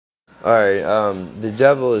Alright, the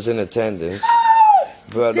devil is in attendance.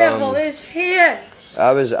 But devil is here.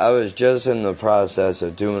 I was just in the process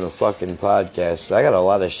of doing a fucking podcast. I got a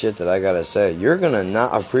lot of shit that I gotta say. You're gonna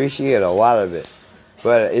not appreciate a lot of it,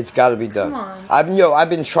 but it's gotta be done. Come on. I've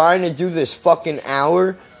been trying to do this fucking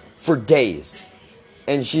hour for days.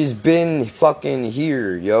 And she's been fucking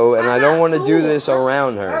here, yo, and I don't want to do this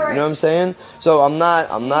around her. You know what I'm saying? So I'm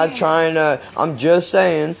not trying to, I'm just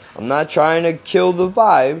saying, I'm not trying to kill the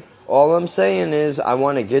vibe. All I'm saying is I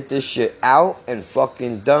want to get this shit out and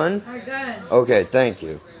fucking done. Okay, thank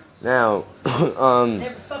you. Now,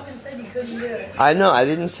 Never fucking said you couldn't do it. I know, I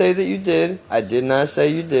didn't say that you did. I did not say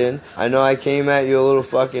you did. I know I came at you a little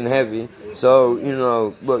fucking heavy. So,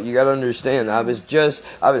 look, you gotta understand, I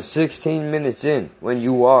was 16 minutes in when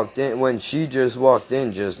you walked in, when she just walked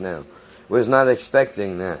in just now. Was not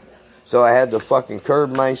expecting that. So I had to fucking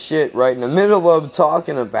curb my shit right in the middle of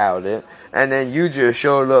talking about it, and then you just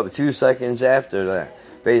showed up 2 seconds after that,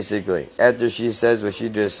 basically. After she says what she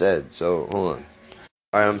just said. So, hold on.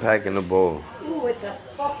 Alright, I'm packing the bowl. Ooh, it's a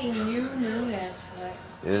fucking new moon outside.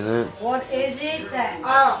 Is it? What is it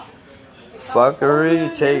that?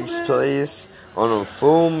 Fuckery takes place on a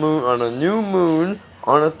full moon, on a new moon,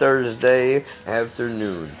 on a Thursday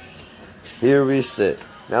afternoon. Here we sit.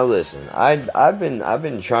 Now listen, I've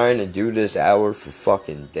been trying to do this hour for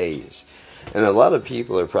fucking days, and a lot of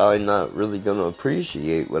people are probably not really gonna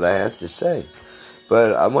appreciate what I have to say.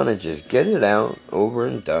 But I want to just get it out, over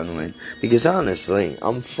and done with, because honestly,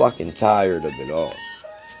 I'm fucking tired of it all.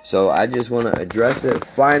 So I just want to address it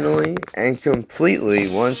finally and completely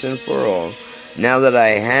once and for all. Now that I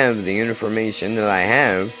have the information that I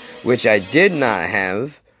have, which I did not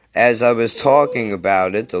have as I was talking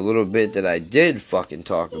about it, the little bit that I did fucking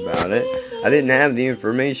talk about it, I didn't have the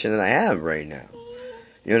information that I have right now.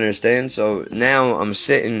 You understand? So now I'm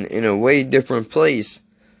sitting in a way different place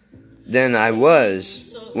than I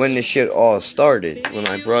was when the shit all started, when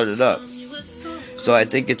I brought it up. So I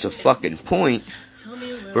think it's a fucking point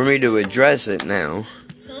for me to address it now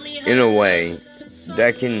in a way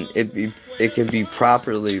that it can be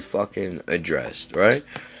properly fucking addressed, right?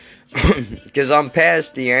 Because I'm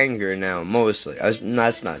past the anger now, mostly.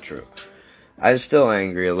 That's not true. I'm still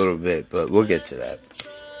angry a little bit, but we'll get to that.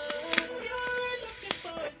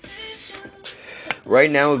 Right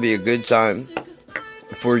now would be a good time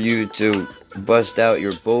for you to bust out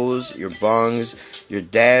your bowls, your bongs, your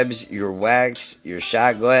dabs, your wax, your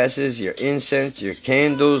shot glasses, your incense, your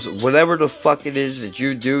candles, whatever the fuck it is that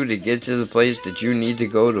you do to get to the place that you need to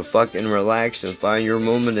go to fucking relax and find your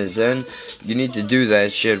moment of zen. You need to do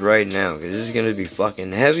that shit right now, because this is going to be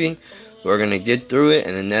fucking heavy. We're going to get through it,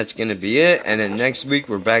 and then that's going to be it. And then next week,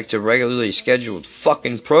 we're back to regularly scheduled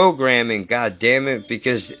fucking programming, god damn it,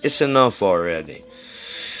 because it's enough already.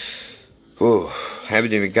 Ooh,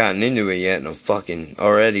 haven't even gotten into it yet, and I'm fucking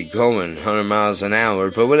already going 100 miles an hour.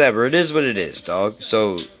 But whatever, it is what it is, dog.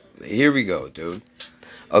 So, here we go, dude.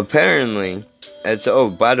 Apparently,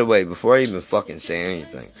 by the way, before I even fucking say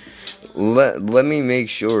anything, let me make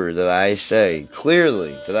sure that I say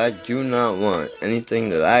clearly that I do not want anything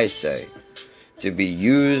that I say to be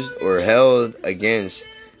used or held against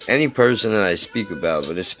any person that I speak about,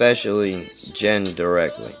 but especially Jen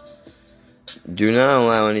directly. Do not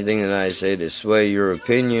allow anything that I say to sway your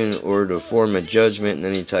opinion or to form a judgment in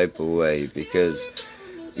any type of way, because,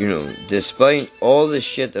 despite all the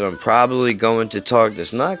shit that I'm probably going to talk,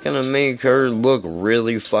 that's not going to make her look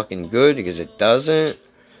really fucking good, because it doesn't.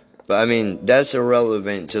 But, I mean, that's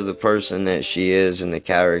irrelevant to the person that she is and the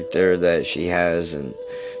character that she has and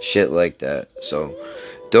shit like that. So,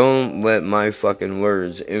 don't let my fucking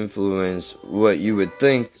words influence what you would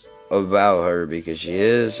think about her, because she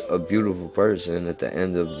is a beautiful person at the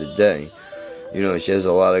end of the day. She has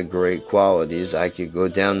a lot of great qualities. I could go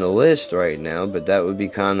down the list right now, but that would be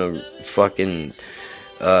kind of fucking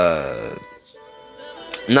not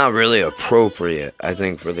really appropriate, I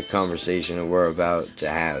think, for the conversation that we're about to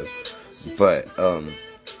have. But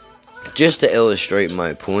just to illustrate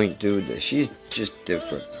my point, dude, that she's just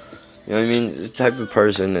different. You know what I mean? The type of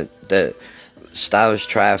person that stops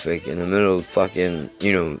traffic in the middle of fucking,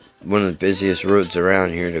 one of the busiest roads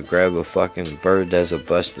around here to grab a fucking bird that has a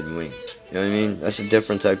busted wing. You know what I mean? That's a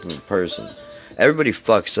different type of person. Everybody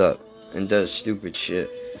fucks up and does stupid shit.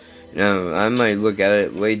 I might look at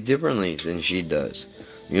it way differently than she does.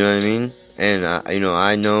 You know what I mean? And,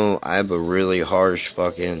 I know I have a really harsh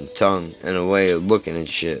fucking tongue and a way of looking at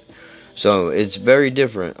shit. So, it's very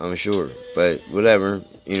different, I'm sure. But, whatever,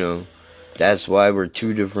 that's why we're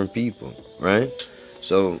two different people, right?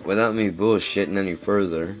 So, without me bullshitting any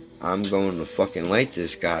further, I'm going to fucking light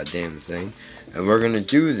this goddamn thing, and we're gonna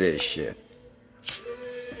do this shit.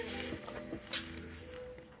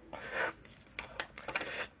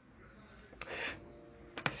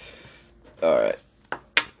 Alright.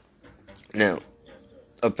 Now,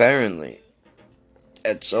 apparently,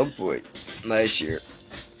 at some point last year,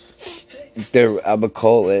 I'ma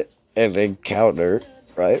call it an encounter,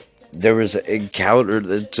 right? There was an encounter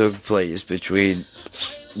that took place between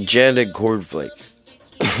Jen and Cornflake.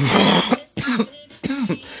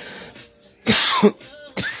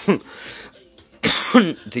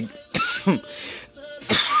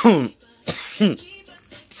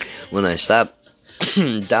 When I stopped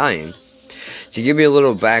dying, to give you a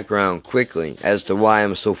little background quickly as to why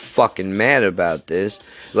I'm so fucking mad about this,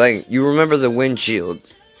 like, you remember the windshield?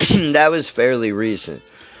 That was fairly recent.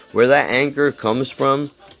 Where that anchor comes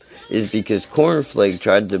from is because Cornflake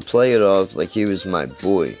tried to play it off like he was my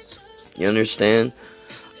boy. You understand?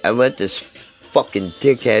 I let this fucking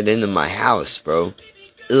dickhead into my house, bro.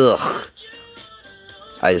 Ugh.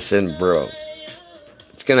 I said, bro.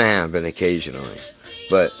 It's gonna happen occasionally.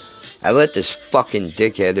 But I let this fucking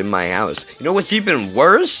dickhead in my house. You know what's even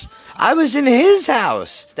worse? I was in his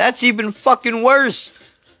house. That's even fucking worse.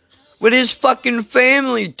 With his fucking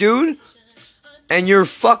family, dude. And you're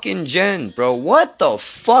fucking Jen, bro. What the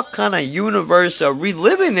fuck kind of universe are we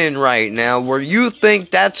living in right now where you think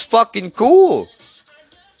that's fucking cool?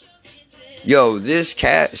 Yo, this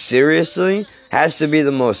cat, seriously, has to be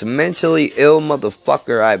the most mentally ill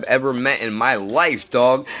motherfucker I've ever met in my life,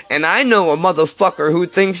 dog. And I know a motherfucker who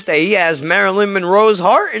thinks that he has Marilyn Monroe's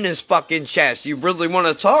heart in his fucking chest. You really want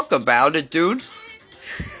to talk about it, dude?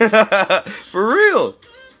 For real.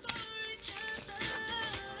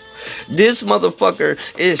 This motherfucker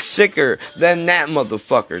is sicker than that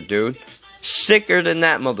motherfucker, dude. Sicker than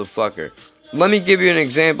that motherfucker. Let me give you an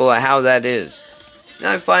example of how that is.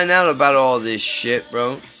 Now I find out about all this shit,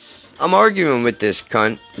 bro. I'm arguing with this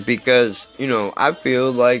cunt because, you know, I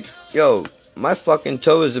feel like, yo, my fucking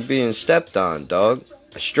toes are being stepped on, dog.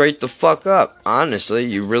 Straight the fuck up. Honestly,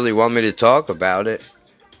 you really want me to talk about it?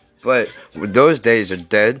 But those days are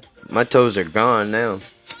dead. My toes are gone now.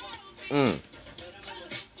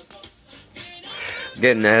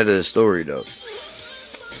 Getting ahead of the story, though.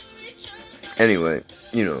 Anyway,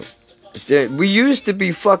 you know, we used to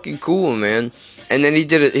be fucking cool, man. And then he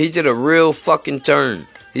did a real fucking turn.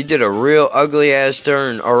 He did a real ugly ass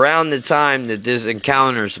turn around the time that this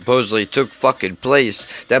encounter supposedly took fucking place.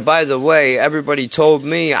 That, by the way, everybody told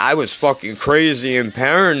me I was fucking crazy and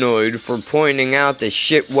paranoid for pointing out that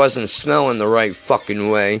shit wasn't smelling the right fucking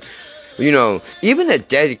way. You know, even a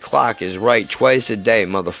dead clock is right twice a day,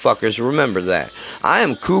 motherfuckers. Remember that. I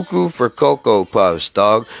am cuckoo for Cocoa Puffs,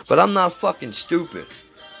 dog. But I'm not fucking stupid.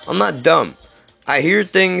 I'm not dumb. I hear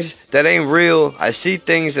things that ain't real. I see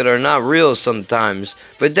things that are not real sometimes.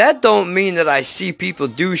 But that don't mean that I see people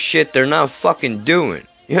do shit they're not fucking doing.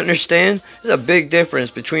 You understand? There's a big difference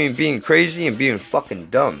between being crazy and being fucking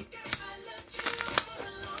dumb.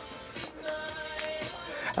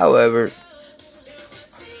 However,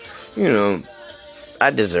 you know, I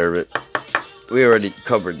deserve it. We already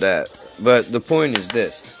covered that. But the point is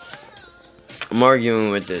this. I'm arguing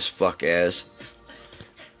with this fuck ass.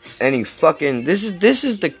 And he fucking... This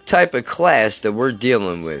is the type of class that we're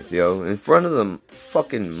dealing with, yo. In front of the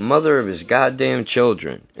fucking mother of his goddamn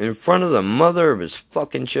children. In front of the mother of his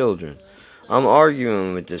fucking children. I'm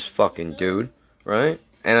arguing with this fucking dude, right?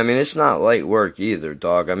 And I mean, it's not light work either,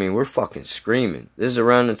 dog. I mean, we're fucking screaming. This is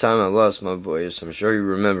around the time I lost my voice. I'm sure you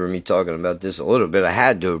remember me talking about this a little bit. I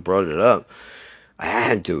had to have brought it up. I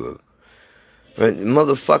had to have. Right? The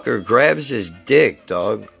motherfucker grabs his dick,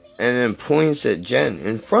 dog, and then points at Jen.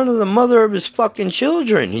 In front of the mother of his fucking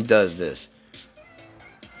children, he does this.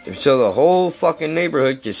 So the whole fucking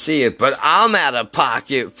neighborhood can see it, but I'm out of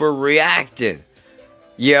pocket for reacting.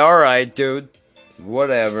 Yeah, alright, dude.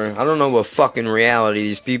 Whatever. I don't know what fucking reality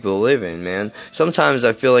these people live in, man. Sometimes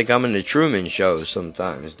I feel like I'm in the Truman Show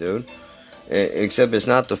sometimes, dude. Except it's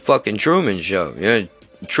not the fucking Truman Show. You know,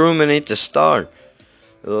 Truman ain't the star.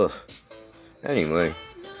 Ugh. Anyway.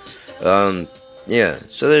 Yeah.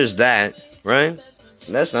 So there's that, right?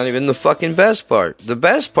 That's not even the fucking best part. The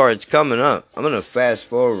best part's coming up. I'm gonna fast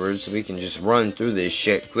forward so we can just run through this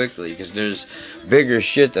shit quickly, because there's bigger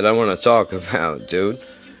shit that I want to talk about, dude.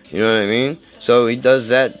 You know what I mean? So he does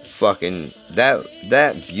that fucking,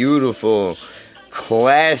 that beautiful,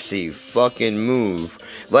 classy fucking move.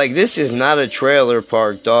 Like, this is not a trailer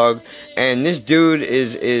park, dog. And this dude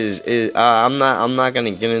I'm not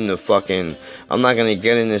gonna get into fucking, I'm not gonna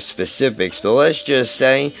get into specifics, but let's just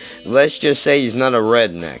say he's not a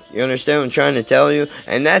redneck. You understand what I'm trying to tell you?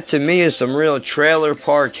 And that to me is some real trailer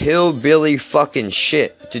park hillbilly fucking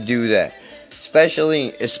shit to do that.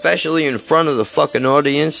 Especially in front of the fucking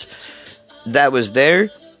audience that was there.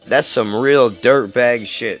 That's some real dirtbag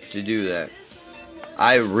shit to do that.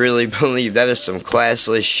 I really believe that is some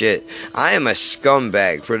classless shit. I am a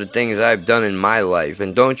scumbag for the things I've done in my life,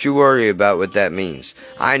 and don't you worry about what that means.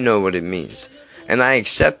 I know what it means. And I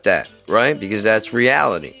accept that, right? Because that's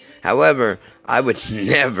reality. However, I would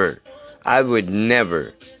never.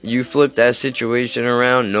 You flip that situation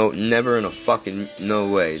around, no, never in a fucking, no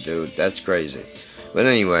way, dude. That's crazy. But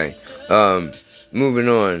anyway, moving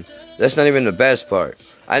on. That's not even the best part.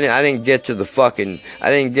 I didn't get to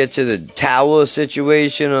the towel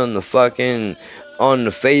situation on the FaceTime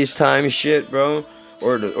shit, bro.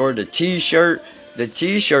 Or the t-shirt. The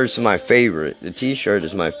t-shirt's my favorite. The t-shirt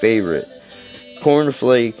is my favorite.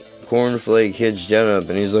 Cornflake hits Jen up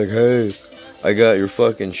and he's like, hey, I got your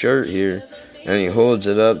fucking shirt here. And he holds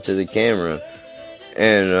it up to the camera.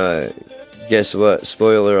 And guess what?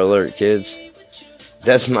 Spoiler alert, kids.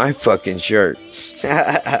 That's my fucking shirt.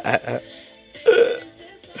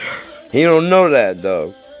 He don't know that,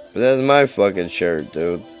 though. But that's my fucking shirt,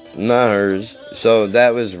 dude. Not hers. So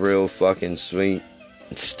that was real fucking sweet.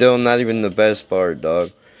 Still not even the best part,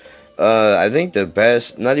 dog. I think the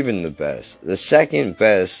best, not even the best. The second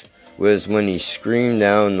best was when he screamed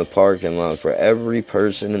down the parking lot for every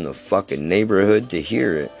person in the fucking neighborhood to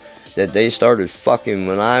hear it. That they started fucking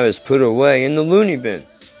when I was put away in the loony bin.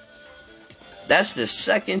 That's the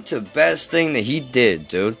second to best thing that he did,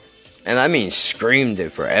 dude. And I mean screamed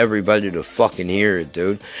it for everybody to fucking hear it,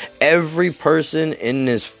 dude. Every person in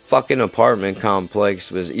this fucking apartment complex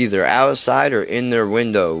was either outside or in their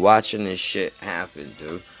window watching this shit happen,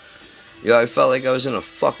 dude. Yo, I felt like I was in a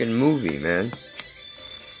fucking movie, man.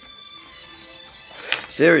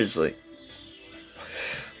 Seriously.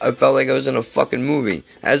 I felt like I was in a fucking movie.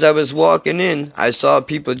 As I was walking in, I saw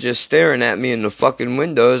people just staring at me in the fucking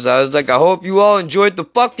windows. I was like, I hope you all enjoyed the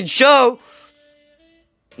fucking show.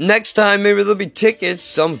 Next time, maybe there'll be tickets.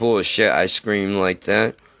 Some bullshit, I screamed like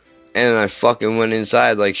that. And I fucking went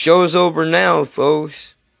inside like, show's over now,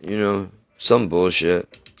 folks. You know, some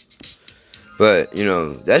bullshit. But, you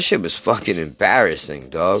know, that shit was fucking embarrassing,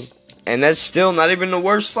 dog. And that's still not even the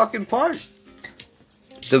worst fucking part.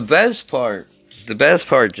 The best part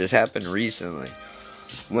just happened recently.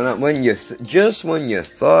 When you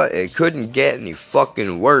thought it couldn't get any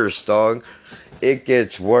fucking worse, dog, it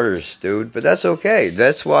gets worse, dude. But that's okay.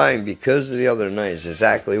 That's why, because of the other night, is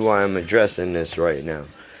exactly why I'm addressing this right now.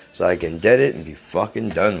 So I can dead it and be fucking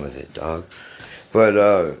done with it, dog.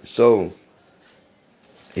 But, so,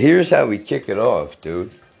 here's how we kick it off,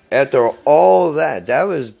 dude. After all that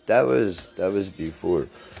was before,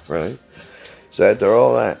 right? So after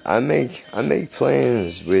all that, I make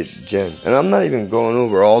plans with Jen. And I'm not even going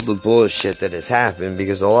over all the bullshit that has happened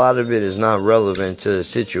because a lot of it is not relevant to the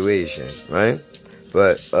situation, right?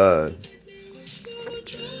 But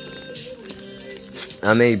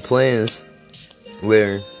I made plans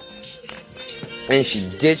where, and she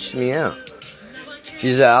ditched me out.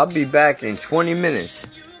 She said, I'll be back in 20 minutes.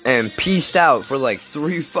 And peaced out for like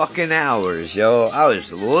 3 fucking hours, yo. I was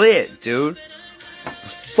lit, dude.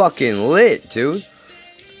 Fucking lit, dude.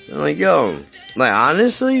 I'm like, yo, like,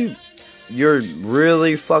 honestly, you're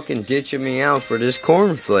really fucking ditching me out for this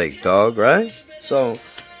cornflake, dog, right? So,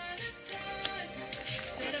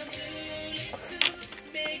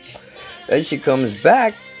 then she comes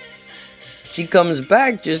back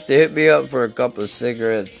just to hit me up for a couple of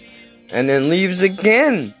cigarettes, and then leaves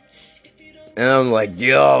again. And I'm like,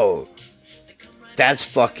 yo, that's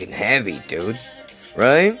fucking heavy, dude,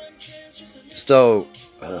 right? So,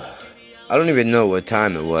 I don't even know what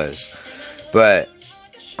time it was, but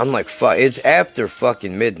I'm like, fuck, it's after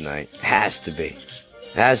fucking midnight. Has to be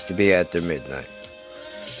after midnight.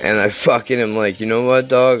 And I fucking am like, you know what,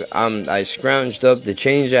 dog? I scrounged up the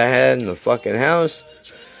change I had in the fucking house,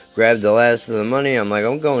 grabbed the last of the money. I'm like,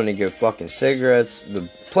 I'm going to get fucking cigarettes. The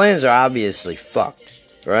plans are obviously fucked,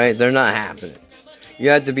 right? They're not happening.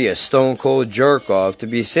 You have to be a stone cold jerk off to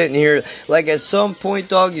be sitting here. Like, at some point,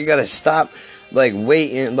 dog, you gotta stop, like,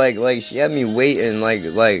 waiting. Like she had me waiting, like,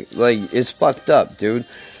 it's fucked up, dude.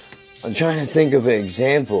 I'm trying to think of an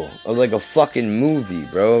example of, like, a fucking movie,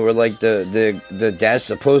 bro, where, like, the dad's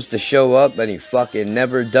supposed to show up and he fucking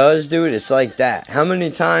never does, dude. It's like that. How many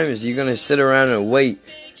times are you gonna sit around and wait?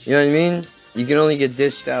 You know what I mean? You can only get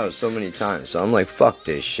ditched out so many times. So I'm like, fuck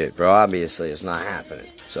this shit, bro. Obviously, it's not happening.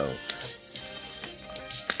 So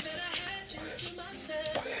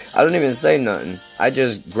I don't even say nothing. I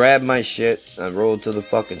just grab my shit and roll to the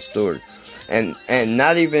fucking store. And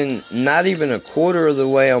not even a quarter of the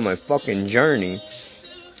way on my fucking journey,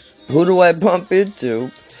 who do I bump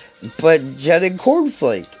into but Jet and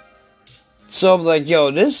Cornflake? So I'm like,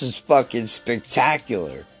 yo, this is fucking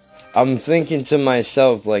spectacular. I'm thinking to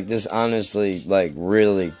myself, like, this honestly, like,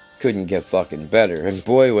 really couldn't get fucking better. And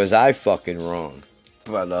boy, was I fucking wrong.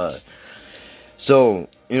 But, so,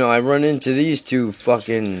 you know, I run into these two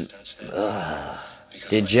fucking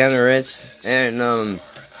degenerates. And,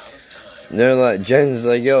 they're like, Jen's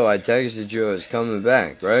like, yo, I texted you I was coming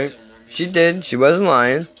back, right? She did. She wasn't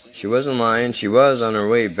lying. She wasn't lying. She was on her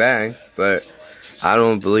way back. But I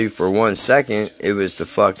don't believe for 1 second it was to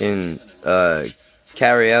fucking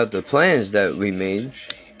carry out the plans that we made.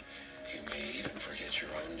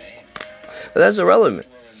 But that's irrelevant.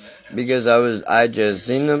 Because I just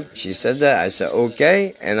seen them. She said that. I said,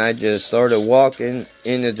 okay. And I just started walking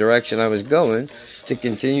in the direction I was going to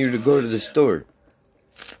continue to go to the store.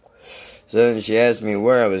 So then she asked me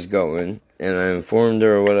where I was going, and I informed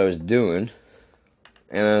her what I was doing.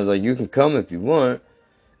 And I was like, you can come if you want.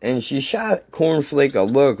 And she shot Cornflake a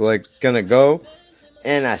look like, gonna go?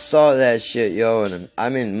 And I saw that shit, yo, and I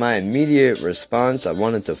mean, my immediate response, I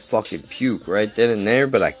wanted to fucking puke right then and there,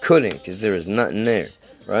 but I couldn't, because there was nothing there,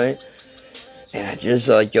 right? And I just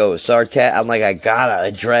like, yo, I'm like, I gotta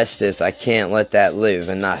address this, I can't let that live,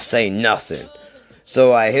 and not say nothing.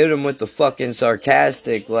 So I hit him with the fucking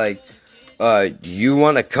sarcastic, like, you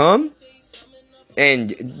wanna come? And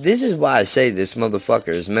this is why I say this motherfucker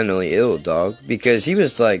is mentally ill, dog. Because he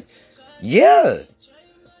was like, yeah,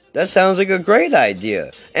 that sounds like a great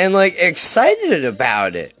idea. And like, excited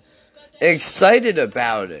about it. Excited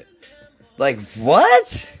about it. Like,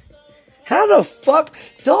 what? How the fuck?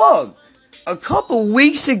 Dog, a couple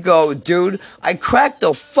weeks ago, dude, I cracked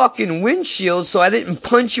the fucking windshield so I didn't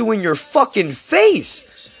punch you in your fucking face.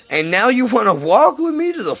 And now you want to walk with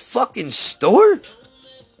me to the fucking store?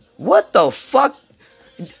 What the fuck?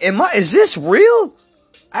 Is this real?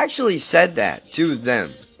 I actually said that to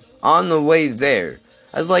them on the way there.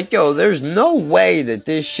 I was like, yo, there's no way that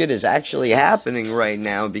this shit is actually happening right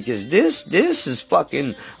now, because this is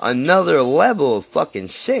fucking another level of fucking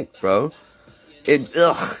sick, bro. It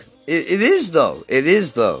is though. It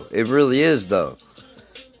is though. It really is though.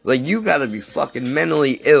 Like, you gotta be fucking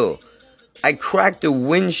mentally ill. I cracked the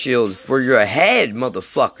windshield for your head,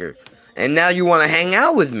 motherfucker. And now you want to hang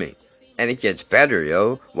out with me. And it gets better,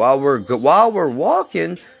 yo. While we're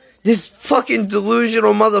walking, this fucking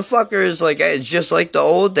delusional motherfucker is like, it's just like the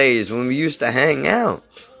old days when we used to hang out.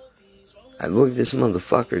 I looked this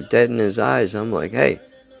motherfucker dead in his eyes. I'm like, hey,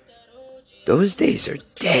 those days are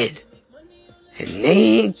dead. And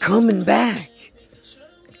they ain't coming back.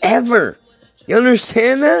 Ever. You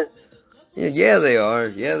understand that? Yeah, they are.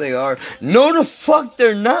 Yeah, they are. No, the fuck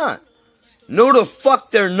they're not. No, the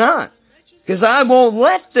fuck they're not. Because I won't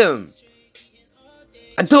let them.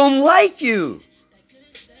 I don't like you.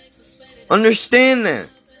 Understand that.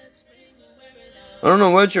 I don't know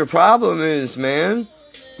what your problem is, man.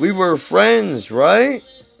 We were friends, right?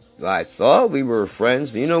 I thought we were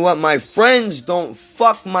friends, but you know what? My friends don't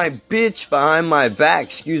fuck my bitch behind my back.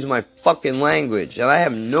 Excuse my fucking language. And I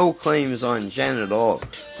have no claims on Jen at all,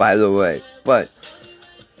 by the way. But,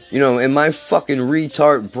 you know, in my fucking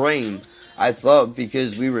retard brain, I thought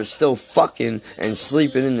because we were still fucking and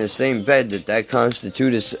sleeping in the same bed that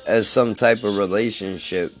constituted as some type of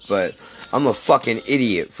relationship. But I'm a fucking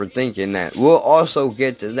idiot for thinking that. We'll also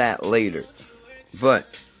get to that later. But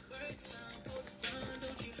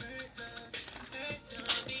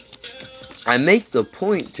I make the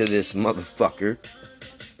point to this motherfucker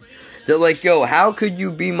that, like, yo, how could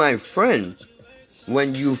you be my friend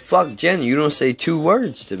when you fuck Jen? You don't say 2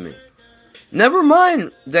 words to me. Never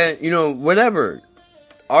mind that, you know, whatever.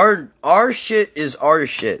 Our shit is our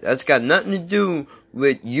shit. That's got nothing to do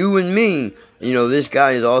with you and me. You know, this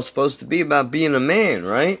guy is all supposed to be about being a man,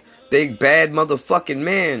 right? Big, bad motherfucking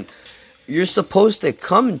man. You're supposed to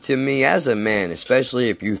come to me as a man, especially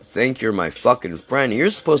if you think you're my fucking friend.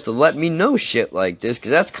 You're supposed to let me know shit like this,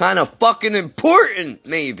 because that's kind of fucking important,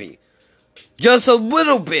 maybe. Just a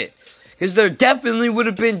little bit. Because there definitely would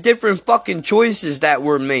have been different fucking choices that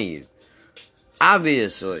were made.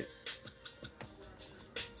 Obviously.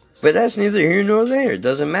 But that's neither here nor there. It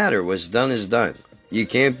doesn't matter. What's done is done. You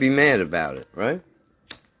can't be mad about it, right?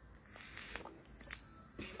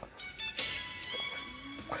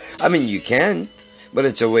 I mean, you can, but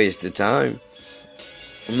it's a waste of time.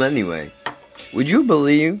 Well, anyway, would you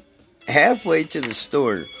believe, halfway to the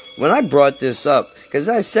store, when I brought this up, because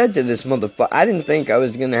I said to this motherfucker, I didn't think I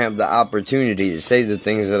was going to have the opportunity to say the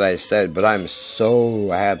things that I said, but I'm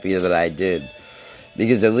so happy that I did.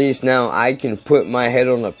 Because at least now I can put my head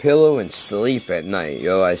on a pillow and sleep at night.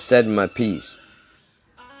 Yo, I said my piece.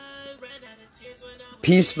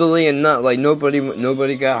 Peacefully and not, like,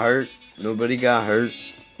 nobody got hurt. Nobody got hurt.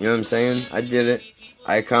 You know what I'm saying? I did it.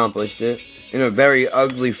 I accomplished it. In a very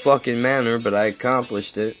ugly fucking manner, but I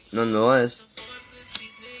accomplished it, nonetheless.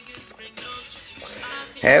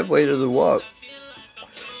 halfway to the walk.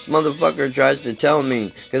 This motherfucker tries to tell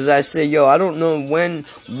me, because I say, yo, I don't know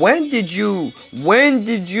when did you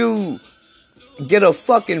get a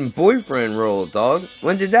fucking boyfriend role, dog?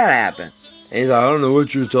 When did that happen? And he's like, I don't know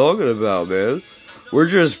what you're talking about, man. We're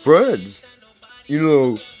just friends. You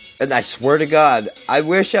know, and I swear to God, I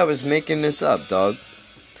wish I was making this up, dog.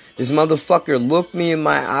 This motherfucker looked me in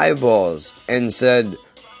my eyeballs and said,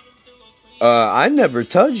 I never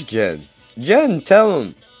touched Jen. Jen, tell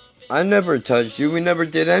him. I never touched you. We never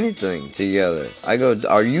did anything together. I go,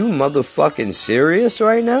 are you motherfucking serious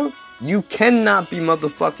right now? You cannot be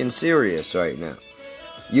motherfucking serious right now.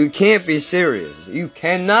 You can't be serious. You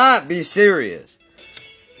cannot be serious.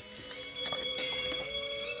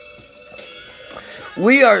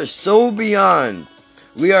 We are so beyond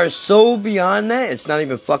that, it's not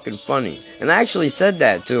even fucking funny. And I actually said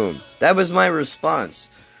that to him. That was my response.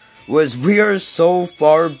 We are so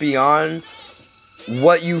far beyond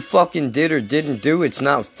what you fucking did or didn't do, it's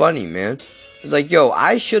not funny, man. It's like, yo,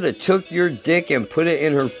 I should have took your dick and put it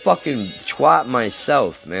in her fucking twat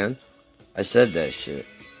myself, man. I said that shit.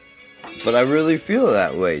 But I really feel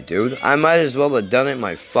that way, dude. I might as well have done it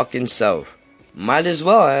my fucking self. Might as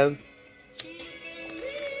well have.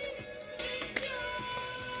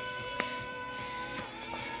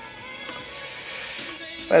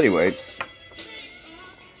 Anyway,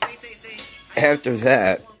 after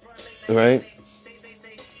that, right,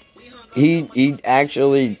 he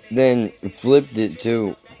actually then flipped it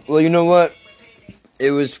to, well, you know what?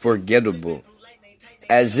 It was forgettable.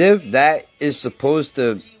 As if that is supposed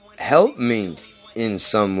to help me in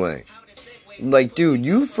some way. Like, dude,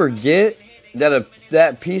 you forget that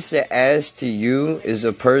that piece of ass to you is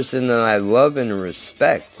a person that I love and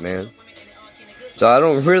respect, man. So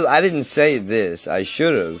I didn't say this. I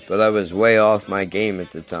should have, but I was way off my game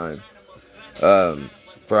at the time.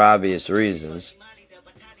 For obvious reasons.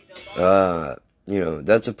 You know,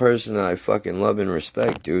 that's a person that I fucking love and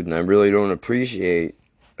respect, dude, and I really don't appreciate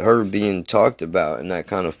her being talked about in that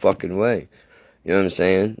kind of fucking way. You know what I'm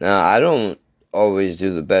saying? Now, I don't always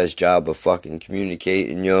do the best job of fucking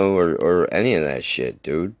communicating, yo, or any of that shit,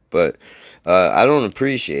 dude, but I don't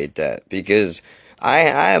appreciate that, because I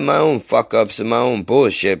have my own fuck-ups and my own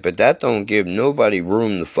bullshit, but that don't give nobody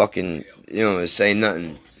room to fucking, you know, say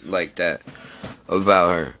nothing like that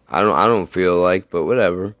about her. I don't feel like, but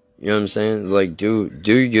whatever. You know what I'm saying? Like, do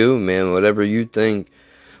you, man, whatever you think.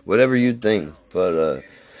 But,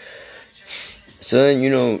 so then,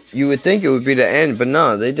 you know, you would think it would be the end, but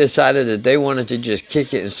no, they decided that they wanted to just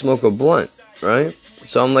kick it and smoke a blunt, right?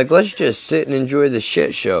 So I'm like, let's just sit and enjoy the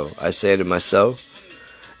shit show, I say to myself.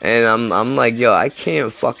 And I'm like, yo, I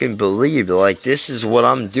can't fucking believe, like, this is what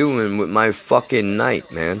I'm doing with my fucking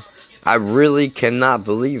night, man. I really cannot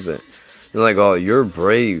believe it. They're like, oh, you're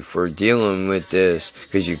brave for dealing with this,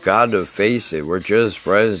 because you gotta face it. We're just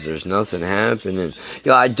friends. There's nothing happening.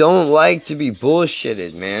 Yo, I don't like to be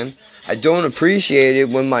bullshitted, man. I don't appreciate it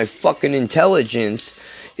when my fucking intelligence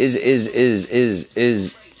is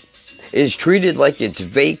treated like it's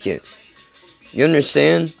vacant. You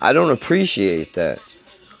understand? I don't appreciate that.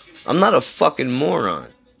 I'm not a fucking moron.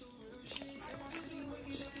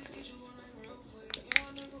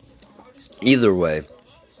 Either way,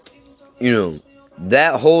 you know,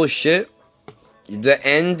 that whole shit, the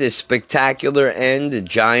end, the spectacular end, the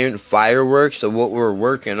giant fireworks of what we're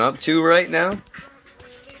working up to right now,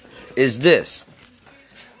 is this.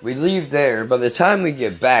 We leave there. By the time we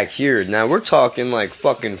get back here, now we're talking like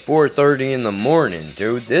fucking 4:30 in the morning,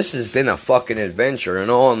 dude. This has been a fucking adventure,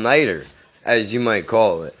 an all-nighter, as you might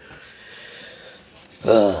call it.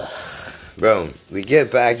 Ugh. Bro, we get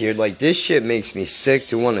back here, like, this shit makes me sick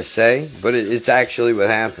to want to say, but it's actually what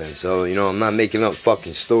happened. So, you know, I'm not making up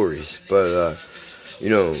fucking stories. But, you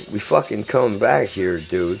know, we fucking come back here,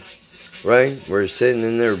 dude. Right? We're sitting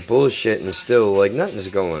in there bullshitting still, like, nothing's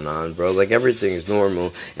going on, bro. Like, everything's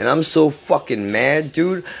normal. And I'm so fucking mad,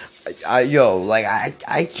 dude. I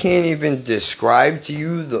can't even describe to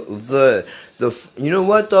you the you know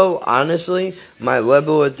what, though? Honestly, my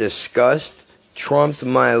level of disgust trumped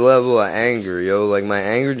my level of anger, yo. Like, my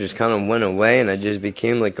anger just kind of went away, and I just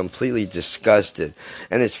became, like, completely disgusted.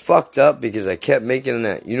 And it's fucked up because I kept making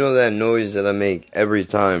that, you know, that noise that I make every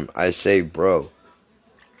time I say bro.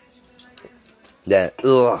 That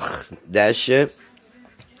shit.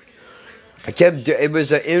 It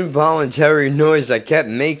was an involuntary noise I kept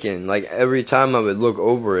making. Like, every time I would look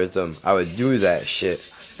over at them, I would do that shit.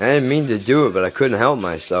 And I didn't mean to do it, but I couldn't help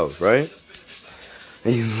myself, right?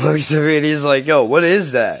 And he looks at me and he's like, yo, what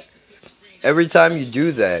is that? Every time you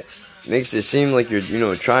do that, it makes it seem like you're, you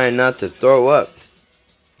know, trying not to throw up.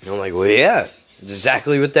 And I'm like, well, yeah, that's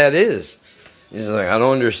exactly what that is. He's like, I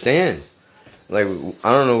don't understand. Like,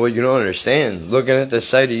 I don't know what you don't understand. Looking at the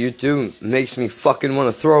sight of you two makes me fucking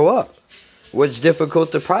want to throw up. What's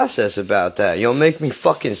difficult to process about that? You'll make me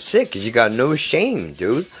fucking sick because you got no shame,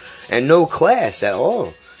 dude. And no class at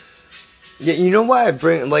all. Yeah, you know why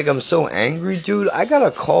I'm so angry, dude? I got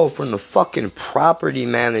a call from the fucking property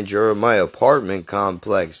manager of my apartment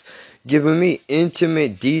complex giving me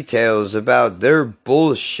intimate details about their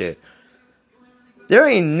bullshit. There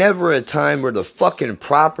ain't never a time where the fucking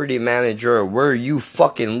property manager or where you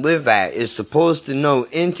fucking live at is supposed to know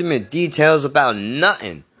intimate details about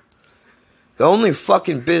nothing. The only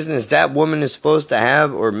fucking business that woman is supposed to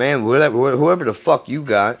have, or man, whoever the fuck you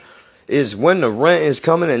got, is when the rent is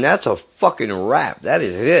coming, and that's a fucking wrap. That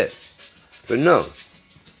is it. But no,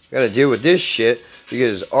 gotta deal with this shit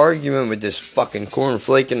because arguing with this fucking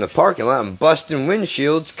cornflake in the parking lot and busting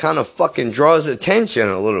windshields kind of fucking draws attention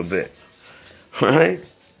a little bit. Right?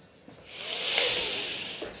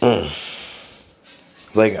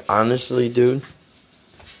 Like, honestly, dude,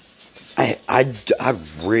 I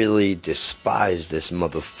really despise this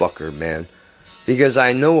motherfucker, man. Because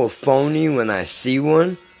I know a phony when I see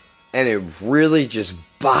one, and it really just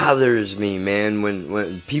bothers me, man,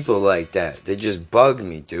 when people like that. They just bug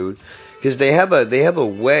me, dude. Because they have a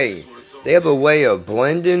way of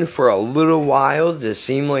blending for a little while to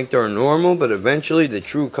seem like they're normal, but eventually the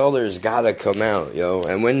true colors gotta come out, yo.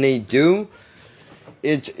 And when they do,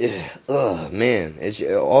 man, it's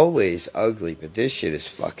always ugly, but this shit is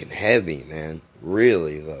fucking heavy, man.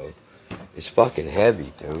 Really, though. It's fucking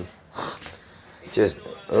heavy, dude. Just,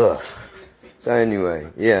 ugh. So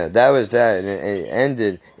anyway, yeah, that was that, and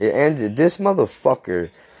it ended, this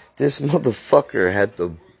motherfucker had the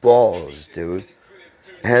balls, dude.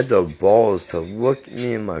 Had the balls to look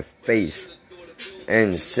me in my face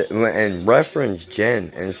and reference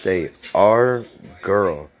Jen and say, our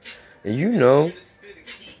girl. And you know,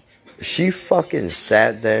 she fucking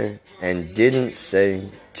sat there and didn't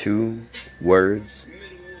say 2 words.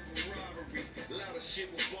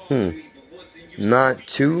 Not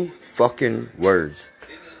 2 fucking words.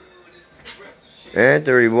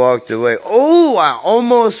 After he walked away, oh, I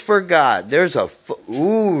almost forgot. There's a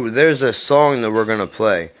song that we're gonna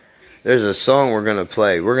play.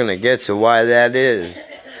 We're gonna get to why that is.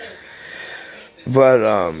 But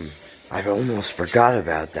I almost forgot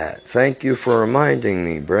about that. Thank you for reminding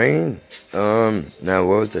me, brain. Now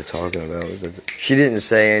what was I talking about? She didn't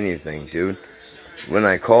say anything, dude. When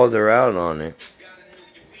I called her out on it,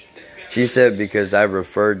 she said because I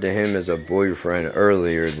referred to him as a boyfriend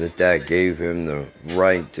earlier, that gave him the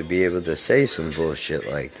right to be able to say some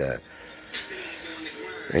bullshit like that.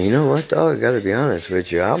 And you know what, dog? I gotta be honest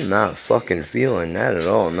with you. I'm not fucking feeling that at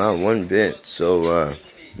all. Not one bit. So,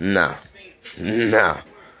 nah. And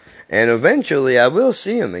eventually I will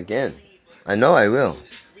see him again. I know I will.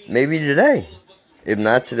 Maybe today. If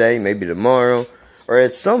not today, maybe tomorrow. Or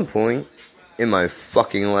at some point in my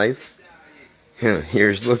fucking life.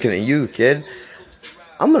 Here's looking at you, kid.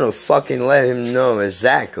 I'm gonna fucking let him know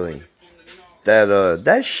exactly that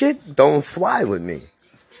that shit don't fly with me.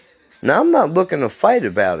 Now, I'm not looking to fight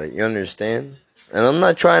about it, you understand? And I'm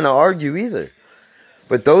not trying to argue either.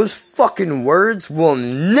 But those fucking words will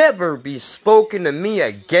never be spoken to me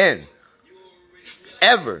again.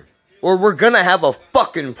 Ever. Or we're gonna have a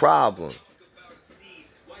fucking problem.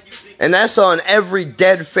 And that's on every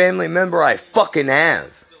dead family member I fucking have.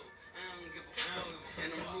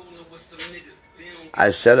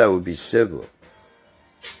 I said I would be civil.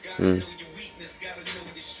 But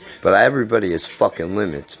everybody has fucking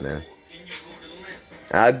limits, man.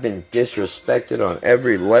 I've been disrespected on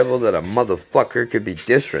every level that a motherfucker could be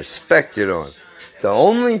disrespected on. The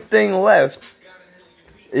only thing left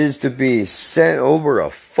is to be sent over a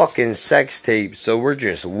fucking sex tape, so we're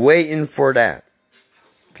just waiting for that.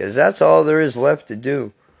 Because that's all there is left to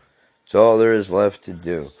do. That's all there is left to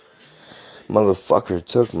do. Motherfucker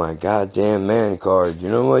took my goddamn man card. You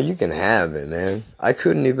know what? You can have it, man. I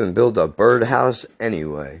couldn't even build a birdhouse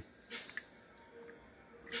anyway.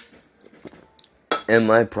 And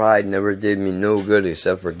my pride never did me no good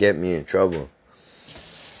except for get me in trouble.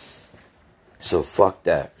 So fuck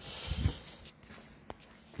that.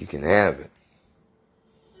 You can have it.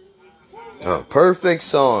 Oh, perfect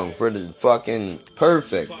song for the fucking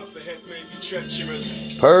perfect.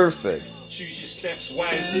 Perfect.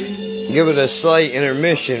 Give it a slight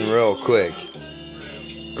intermission real quick.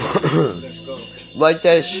 Light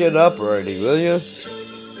that shit up already, will you?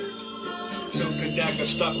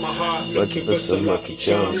 Looking for some lucky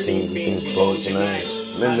charms, seem things bulging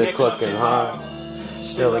eyes. Men they're clucking hard.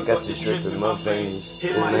 Still I got the drip in my veins.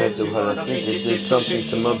 In my head to what I think it did something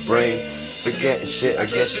to my brain. Forgetting shit, I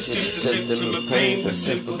guess it's just a symptom of pain. But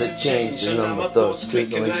simple to change, and all my thoughts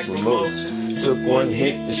quick like remotes. Took one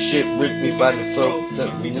hit, the shit ripped me by the throat.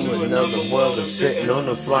 Took me to another world of sitting on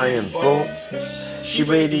a flying boat. She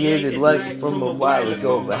radiated light from a while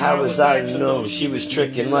ago, but how was I to know she was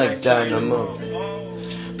tricking like dynamo?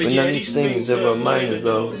 But none of these things are reminded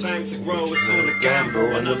though. Time to grow, it's another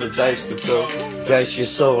gamble, another dice to throw. Dice your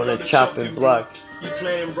soul on a chopping block. You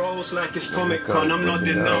playing roles like it's Comic Con, I'm not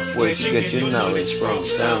enough. Where'd you get your knowledge from?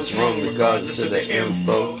 Sounds wrong regardless of the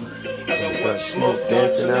info. As I watch smoke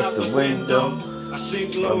dancing out the window, I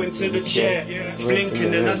sink low into the chair,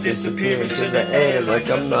 blinking and I disappear into the air like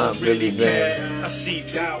I'm not really there. I see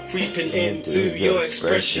doubt creeping into your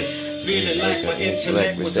expression, feeling like my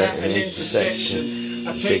intellect was at an intersection.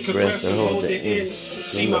 I take a breath and hold it in.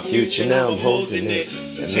 See my future now, I'm holding it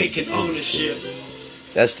and taking ownership.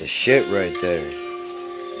 That's the shit right there.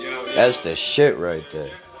 That's the shit right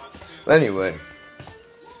there. Anyway,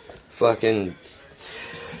 fucking,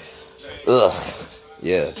 ugh,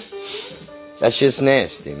 yeah. That shit's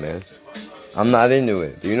nasty, man. I'm not into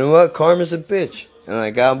it. But you know what? Karma's a bitch. And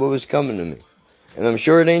I got what was coming to me. And I'm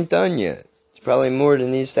sure it ain't done yet. It's probably more that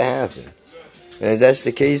needs to happen. And if that's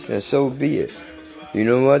the case, then so be it. You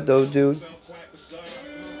know what, though, dude?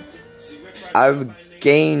 I've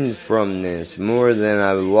gained from this more than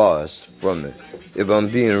I've lost from it. If I'm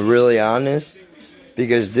being really honest.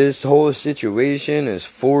 Because this whole situation has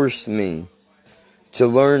forced me to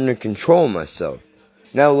learn to control myself.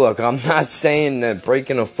 Now look, I'm not saying that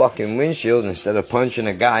breaking a fucking windshield instead of punching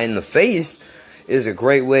a guy in the face is a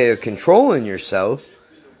great way of controlling yourself.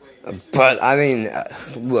 But, I mean,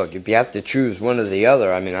 look, if you have to choose one or the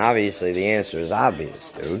other, I mean, obviously the answer is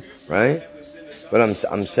obvious, dude, right? But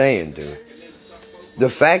I'm saying, dude, the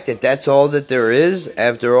fact that that's all that there is,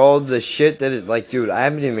 after all the shit that it, like, dude, I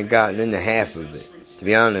haven't even gotten into half of it, to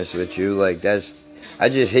be honest with you, like, I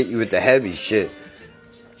just hit you with the heavy shit.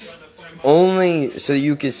 Only so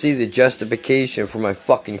you can see the justification for my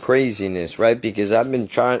fucking craziness, right? Because I've been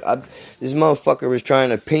trying, this motherfucker was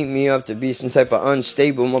trying to paint me up to be some type of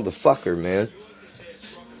unstable motherfucker, man.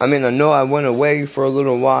 I mean, I know I went away for a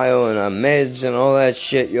little while and on meds and all that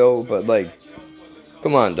shit, yo, but like,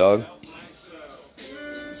 come on, dog.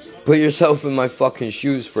 Put yourself in my fucking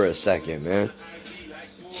shoes for a second, man.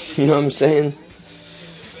 You know what I'm saying?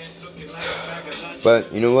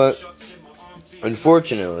 But, you know what?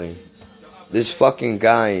 Unfortunately, this fucking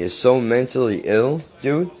guy is so mentally ill,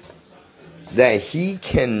 dude, that he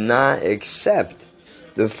cannot accept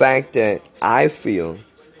the fact that I feel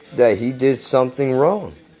that he did something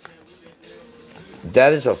wrong.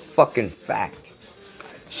 That is a fucking fact.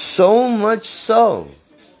 So much so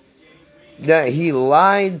that he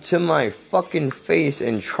lied to my fucking face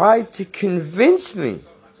and tried to convince me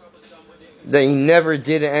that he never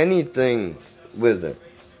did anything with it.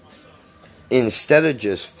 Instead of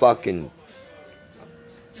just fucking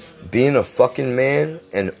being a fucking man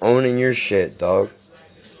and owning your shit, dog.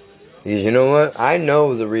 Because you know what? I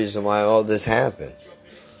know the reason why all this happened.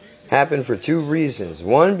 Happened for two reasons.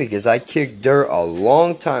 One, because I kicked dirt a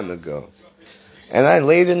long time ago. And I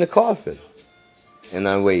laid in the coffin. And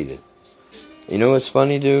I waited. You know what's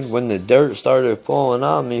funny, dude? When the dirt started falling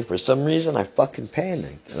on me, for some reason I fucking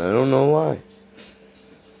panicked. And I don't know why.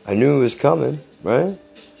 I knew it was coming, right?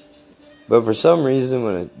 But for some reason,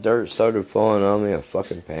 when the dirt started falling on me, I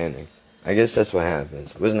fucking panicked. I guess that's what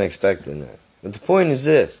happens. Wasn't expecting that. But the point is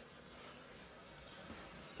this.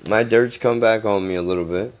 My dirt's come back on me a little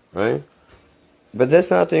bit, right? But that's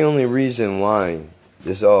not the only reason why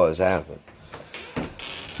this all has happened.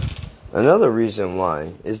 Another reason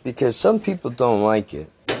why is because some people don't like it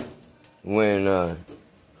when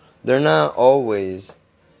they're not always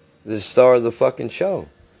the star of the fucking show.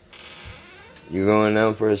 You going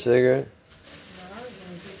out for a cigarette?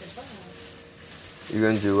 You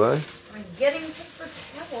gonna do what? I'm getting paper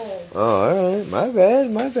towel. Oh, alright. My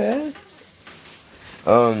bad.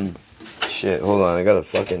 Shit, hold on. I gotta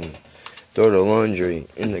fucking throw the laundry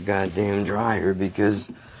in the goddamn dryer because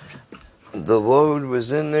the load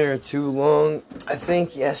was in there too long, I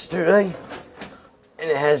think, yesterday. And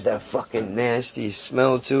it has that fucking nasty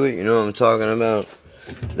smell to it. You know what I'm talking about?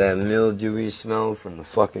 That mildewy smell from the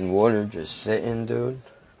fucking water just sitting, dude.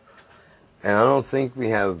 And I don't think we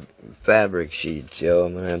have fabric sheets, yo.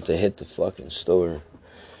 I'm gonna have to hit the fucking store.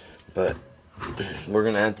 But we're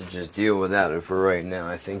gonna have to just deal with that for right now.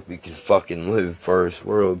 I think we can fucking live first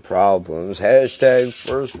world problems. Hashtag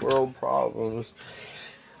first world problems.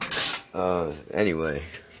 Anyway.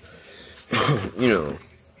 You know,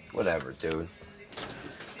 whatever, dude.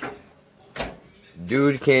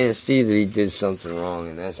 Dude can't see that he did something wrong,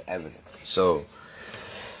 and that's evident. So,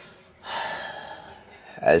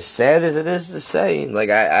 as sad as it is to say, like,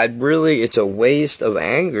 I really, it's a waste of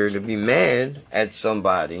anger to be mad at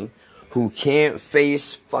somebody who can't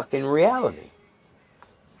face fucking reality.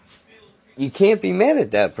 You can't be mad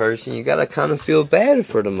at that person. You gotta kind of feel bad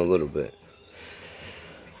for them a little bit.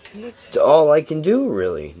 It's all I can do,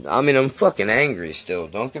 really. I mean, I'm fucking angry still.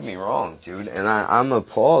 Don't get me wrong, dude. And I'm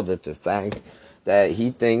appalled at the fact that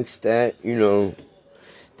he thinks that, you know,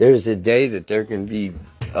 there's a day that there can be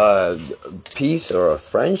peace or a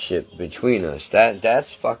friendship between us.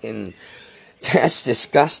 That's fucking, that's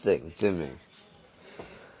disgusting to me.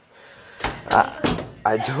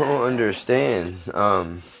 I don't understand.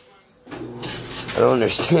 I don't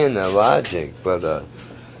understand that logic, but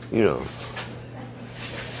you know,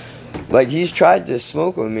 like, he's tried to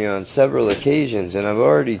smoke with me on several occasions, and I've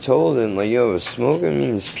already told him, like, yo, smoking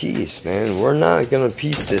means peace, man. We're not gonna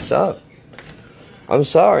piece this up. I'm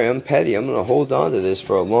sorry, I'm petty. I'm gonna hold on to this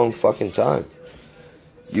for a long fucking time.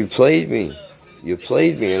 You played me,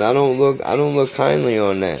 and I don't look kindly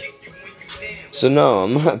on that. So no,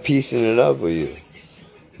 I'm not piecing it up with you.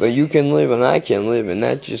 But you can live and I can live, and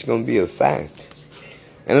that's just gonna be a fact.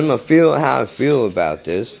 And I'm gonna feel how I feel about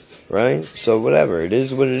this, right? So whatever, it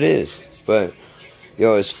is what it is. But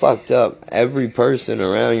yo, it's fucked up. Every person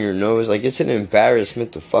around your nose, like, it's an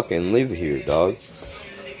embarrassment to fucking live here, dog.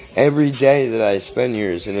 Every day that I spend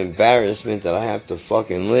here is an embarrassment that I have to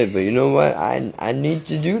fucking live. But you know what? I need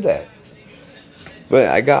to do that. But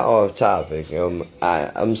I got off topic.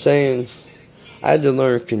 I'm saying I had to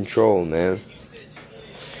learn control, man.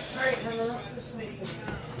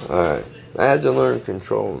 Alright. I had to learn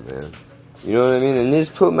control, man. You know what I mean? And this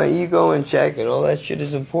put my ego in check, and all that shit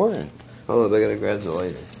is important. Hold up, I gotta grab the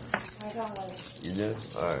lighter. I got light. You do?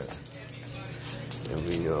 Alright. Here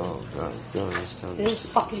we go. It is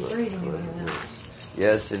fucking freezing in here now.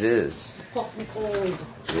 Yes, it is. Fucking cold.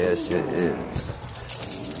 Yes, it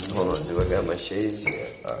is. Hold on, do I got my shades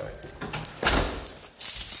yet? Alright.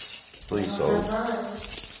 Please hold.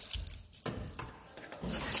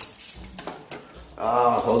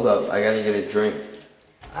 Hold up. I gotta get a drink.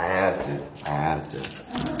 I have to.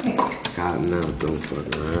 Cotton mouth, don't fuck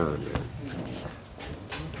around, man.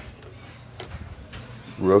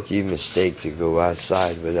 Rookie mistake to go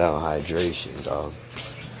outside without hydration, dog.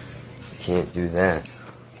 Can't do that.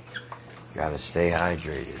 Gotta stay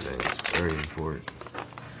hydrated, man. It's very important.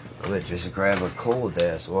 I'm gonna just grab a cold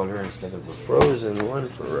ass water instead of a frozen one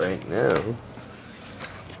for right now,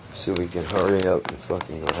 so we can hurry up and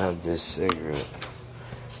fucking have this cigarette.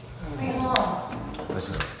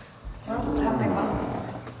 What's up?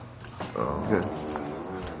 Oh, good.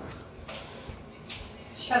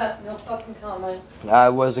 Shut up, no fucking comment. I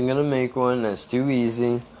wasn't gonna make one. That's too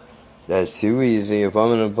easy. If I'm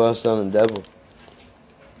gonna bust on the devil,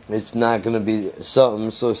 it's not gonna be something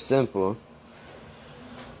so simple.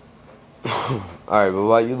 Alright, but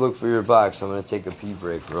while you look for your box, I'm gonna take a pee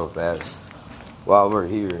break real fast while we're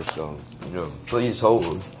here, so, you know, please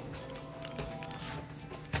hold.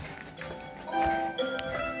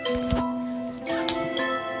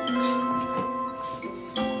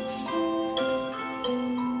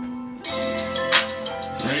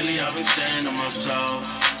 Lately I've been staying to myself.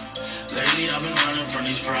 Lately I've been running from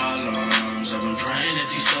these problems. I've been praying that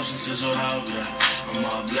these substances will help, yeah. I'm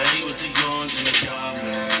all blade with the goons and the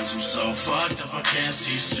goblins. I'm so fucked up I can't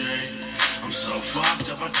see straight. I'm so fucked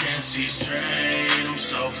up I can't see straight. I'm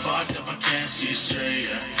so fucked up I can't see straight,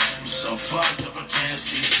 yeah. I'm so fucked up I can't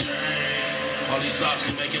see straight. All these thoughts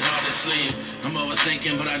can make it hard to sleep. I'm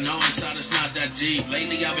overthinking, but I know inside it's not that deep.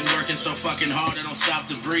 Lately I've been working so fucking hard I don't stop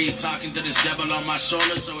to breathe. Talking to this devil on my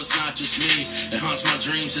shoulder, so it's not just me. It haunts my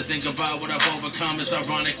dreams to think about what I've overcome. It's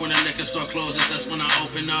ironic when a liquor store closes, that's when I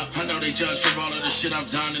open up. I know they judge for all of the shit I've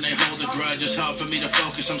done and they hold a grudge. It's hard for me to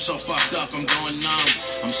focus, I'm so fucked up, I'm going numb.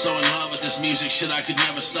 I'm so in love with this music shit, I could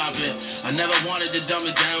never stop it. I never wanted to dumb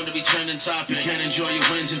it down to be trending topic. You can't enjoy your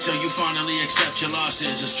wins until you finally accept your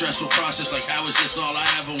losses. A stressful process, like how is this all I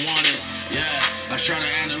ever wanted? Yeah, I try to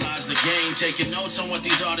analyze the game, taking notes on what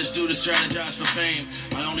these artists do to strategize for fame.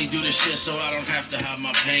 I only do this shit so I don't have to have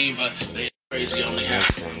my pain, but they crazy only have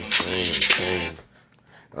Same.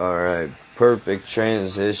 Alright, perfect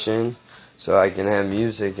transition. So I can have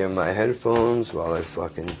music in my headphones while I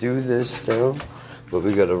fucking do this still. But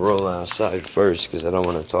we gotta roll outside first because I don't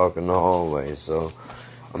want to talk in the hallway. So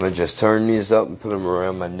I'm gonna just turn these up and put them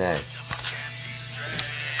around my neck.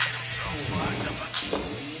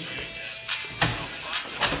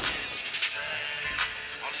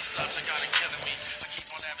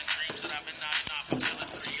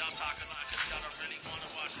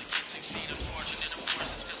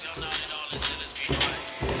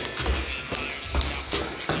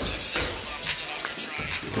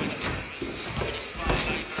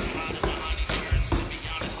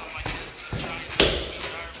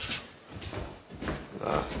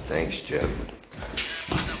 Jim.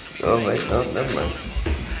 Oh, wait, no, never mind.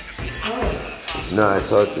 No, I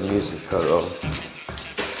thought the music cut off.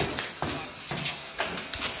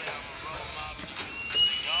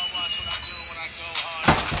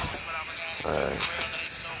 Alright.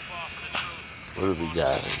 What do we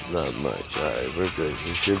got? Not much. Alright, we're good.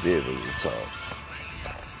 We should be able to talk.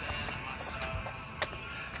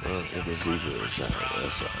 Well, the gazebo is out.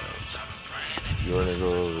 That's alright. You wanna go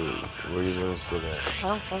over where you wanna sit at?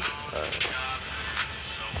 Oh, okay. Alright.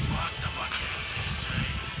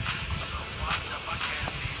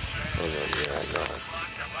 Hold on, yeah, I got it.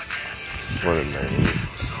 What a man.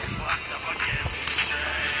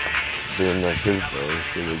 Doing that good, bro. Let's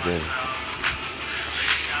do it again.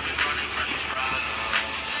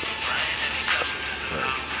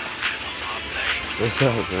 What's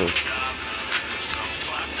up, man?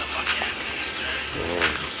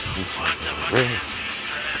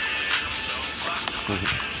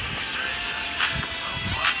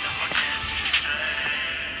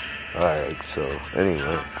 Alright, so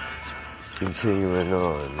anyway, continuing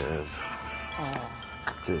on, man.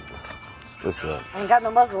 Dude, what's up? I ain't got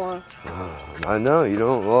no muzzle on. I know you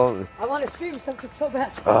don't. Well, I want to scream something so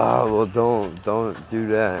bad. well, don't do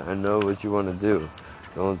that. I know what you want to do.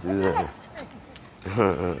 Don't do that.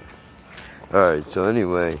 All right. So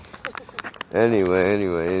anyway,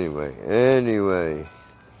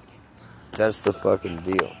 that's the fucking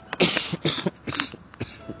deal.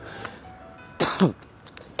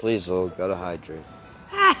 Please, Lord, gotta hydrate.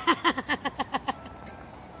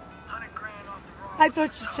 I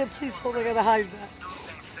thought you said, please hold, I gotta hide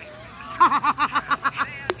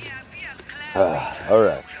that. All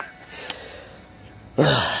right.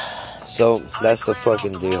 So that's the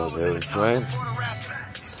fucking deal, dude. Right?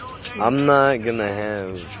 I'm not gonna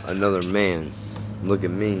have another man look at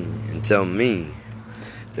me and tell me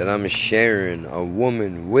that I'm sharing a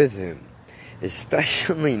woman with him,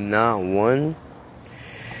 especially not one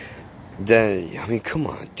that, I mean, come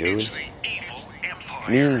on, dude.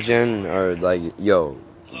 Me and Jen are like, yo,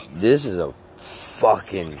 this is a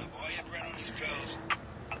fucking,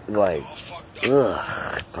 like,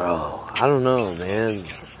 ugh, bro, I don't know, man.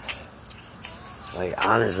 Like,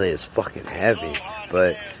 honestly, it's fucking heavy,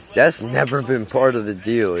 but that's never been part of the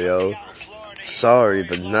deal, yo. Sorry,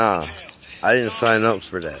 but nah, I didn't sign up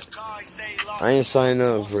for that. I ain't sign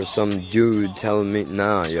up for some dude telling me,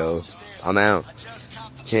 nah, yo, I'm out.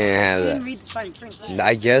 Can't have that.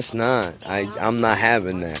 I guess not. I'm not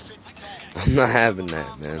having that. I'm not having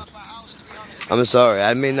that, man. I'm sorry.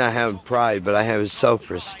 I may not have pride, but I have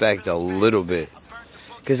self-respect a little bit.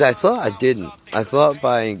 Because I thought I didn't. I thought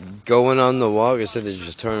by going on the walk instead of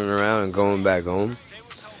just turning around and going back home,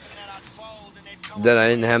 that I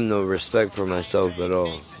didn't have no respect for myself at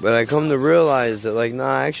all. But I come to realize that, like,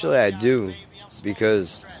 nah, actually I do.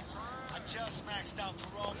 Because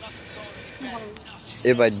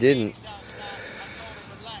if I didn't,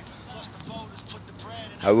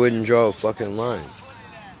 I wouldn't draw a fucking line.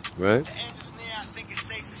 Right?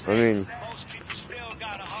 I mean,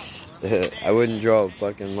 I wouldn't draw a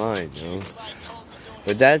fucking line, yo.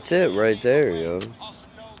 But that's it right there, yo.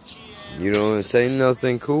 You don't say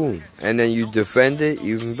nothing cool. And then you defend it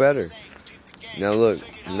even better. Now look,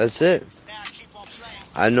 that's it.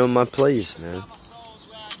 I know my place, man.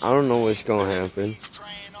 I don't know what's gonna happen.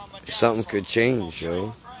 Something could change,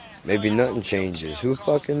 yo. Maybe nothing changes. Who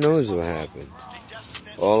fucking knows what happened?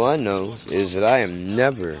 All I know is that I am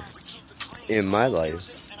never in my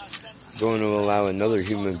life going to allow another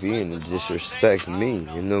human being to disrespect me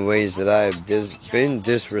in the ways that I have been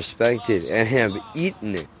disrespected and have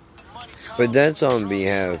eaten it. But that's on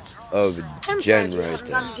behalf of Jen right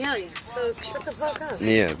there.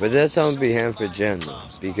 Yeah, but that's on behalf of Jen though,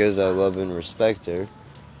 because I love and respect her.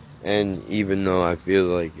 And even though I feel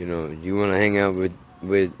like, you know, you want to hang out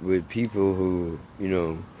with people who, you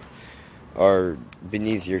know, are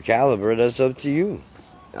beneath your caliber, that's up to you.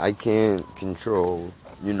 I can't control,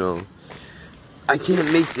 you know, I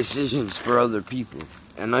can't make decisions for other people.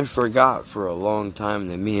 And I forgot for a long time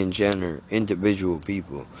that me and Jen are individual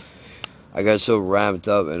people. I got so wrapped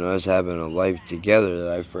up in us having a life together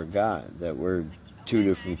that I forgot that we're two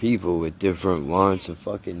different people with different wants and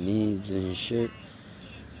fucking needs and shit.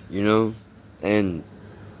 You know? And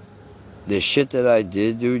the shit that I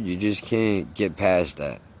did, dude, you just can't get past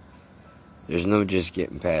that. There's no just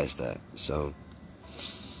getting past that. So,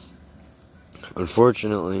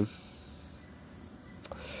 unfortunately,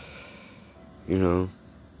 you know,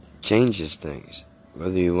 changes things.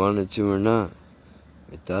 Whether you want it to or not,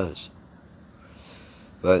 it does.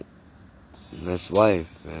 But that's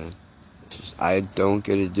life, man. I don't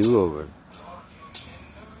get a do-over.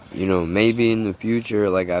 you know, maybe in the future,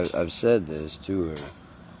 like I've said this to her,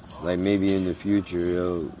 like maybe in the future,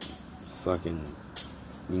 yo, fucking,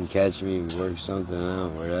 you can catch me and work something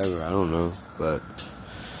out, whatever, I don't know, but,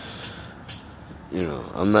 you know,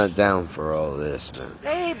 I'm not down for all this, man.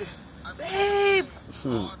 Babe.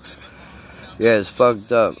 Yeah, it's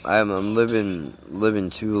fucked up. I'm living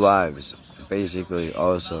two lives, basically.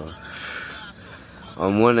 Also,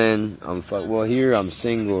 on one end, well, here I'm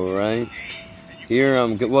single, right? Here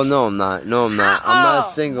I'm good. Well, no, I'm not. No, I'm not. I'm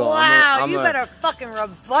not single. Wow, you better fucking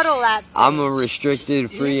rebuttal that thing. I'm a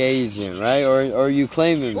restricted free agent, right? Or are you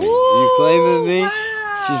claiming me? Ooh, you claiming me?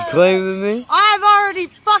 wow. She's claiming me? I've already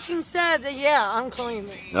fucking said that, yeah, I'm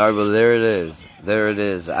claiming. Alright, well, there it is. There it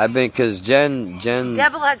is. I've been, because Jen...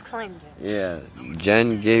 Devil has claimed it. Yeah,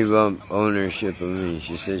 Jen gave up ownership of me.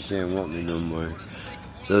 She said she didn't want me no more.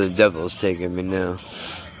 So the devil's taking me now.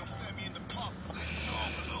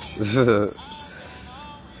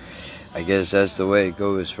 I guess that's the way it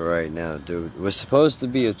goes for right now, dude. We're supposed to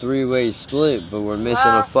be a three-way split, but we're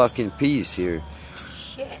missing a fucking piece here.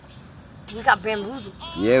 Shit. We got bamboozled.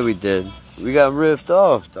 Yeah, we did. We got ripped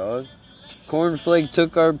off, dog. Cornflake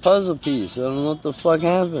took our puzzle piece. I don't know what the fuck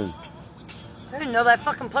happened. I didn't know that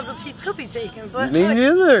fucking puzzle piece could be taken, but... Me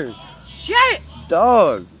neither. Shit!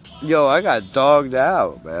 Dog. Yo, I got dogged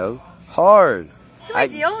out, man. Hard. You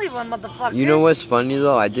ain't the only one, motherfucker. You know what's funny,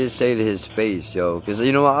 though? I did say to his face, yo, because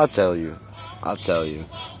you know what? I'll tell you.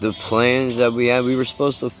 The plans that we had, we were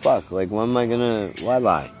supposed to fuck. Like, why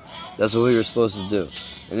lie? That's what we were supposed to do.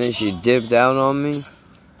 And then she dipped out on me,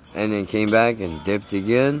 and then came back and dipped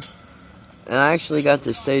again. And I actually got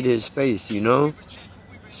to say to his face, you know?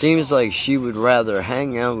 Seems like she would rather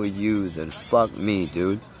hang out with you than fuck me,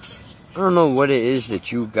 dude. I don't know what it is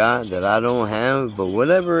that you got that I don't have, but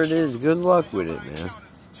whatever it is, good luck with it, man.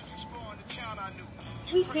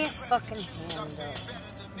 We can't fucking handle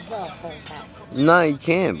the whole package. No, he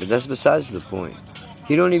can't, but that's besides the point.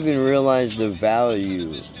 He don't even realize the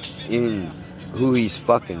value in who he's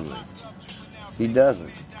fucking with. He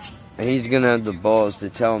doesn't. And he's gonna have the balls to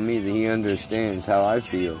tell me that he understands how I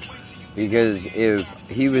feel. Because if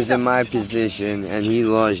he was in my position and he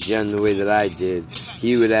lost Jen the way that I did,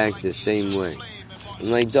 he would act the same way. I'm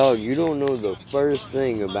like, dog, you don't know the first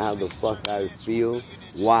thing about how the fuck I feel,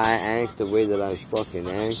 why I act the way that I fucking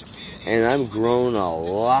act, and I've grown a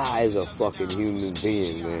lot as a fucking human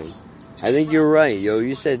being, man. I think you're right, yo.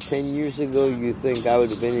 You said 10 years ago you think I would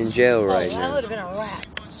have been in jail right now. That would have been a wrap.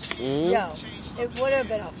 Mm-hmm. Yo, it would have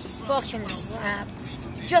been a fucking wrap.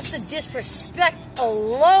 Just the disrespect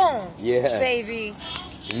alone, baby.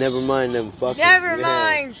 Never mind them fucking... Never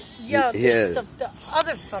mind, yo, the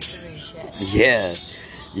other fuckery shit. Yeah.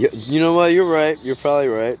 You know what? You're right. You're probably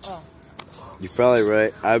right. Oh. You're probably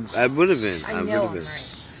right. I would have been. I know I'm right.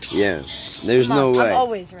 Yeah. There's no way. I'm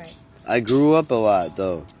always right. I grew up a lot,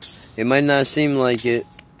 though. It might not seem like it,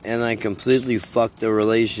 and I completely fucked the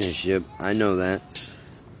relationship. I know that.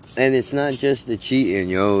 And it's not just the cheating,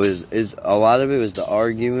 yo. It's a lot of it was the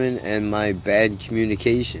arguing and my bad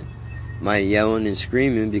communication. My yelling and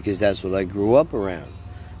screaming, because that's what I grew up around.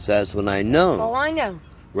 So that's what I know. That's all I know.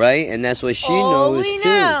 Right? And that's what she knows,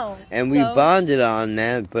 too. And we bonded on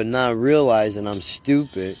that, but not realizing I'm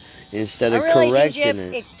stupid instead of correcting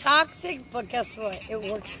it. It's toxic, but guess what? It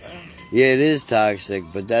works for us. Yeah, it is toxic,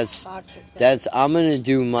 but I'm going to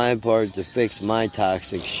do my part to fix my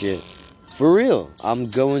toxic shit. For real, I'm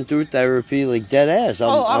going through therapy like dead ass. I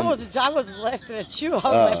wasn't laughing at you. I was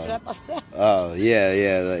laughing at myself. Oh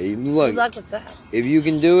yeah. Look, if you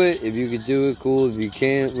can do it, cool. If you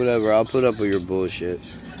can't, whatever. I'll put up with your bullshit.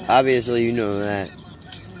 Obviously, you know that.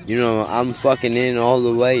 You know, I'm fucking in all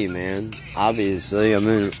the way, man. Obviously, I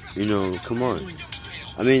mean, you know, come on.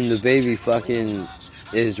 I mean, the baby fucking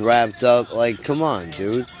is wrapped up. Like, come on,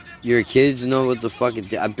 dude. Your kids know what the fuck.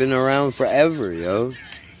 I've been around forever, yo.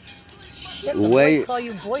 Wait. Call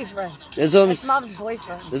you boyfriend. That's what mom's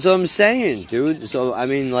boyfriend. That's what I'm saying, dude. So I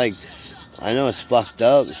mean, like, I know it's fucked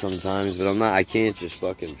up sometimes, but I can't just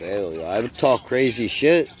fucking bail. Yo. I talk crazy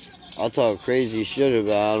shit. I'll talk crazy shit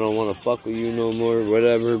about I don't want to fuck with you no more,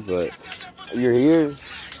 whatever. But you're here,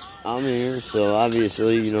 I'm here, so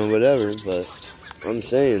obviously, you know, whatever. But I'm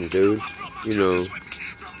saying, dude, you know,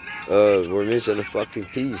 we're missing a fucking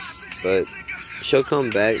piece, but she'll come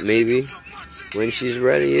back maybe. When she's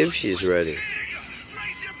ready, if she's ready.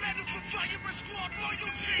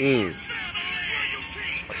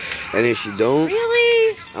 And if she don't,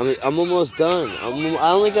 really? I'm almost done. I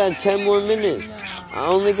only got 10 more minutes. I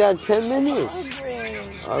only got 10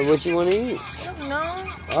 minutes. Alright, what you want to eat? I don't know.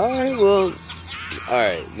 Alright, well,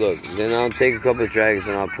 Alright, look, then I'll take a couple of drags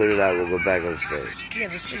and I'll put it out. We'll go back upstairs. Yeah,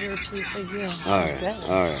 the cigarette piece of you. Alright,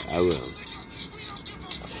 I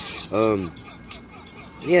will.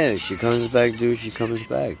 Yeah, she comes back, dude. She comes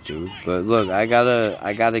back, dude. But look, I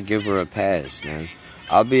gotta give her a pass, man.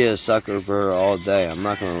 I'll be a sucker for her all day. I'm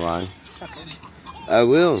not gonna lie. I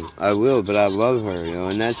will, but I love her, you know,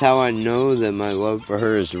 and that's how I know that my love for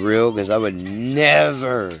her is real. Because I would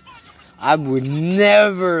never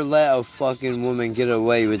let a fucking woman get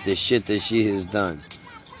away with the shit that she has done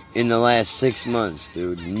in the last 6 months,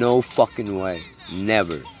 dude. No fucking way,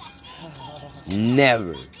 never.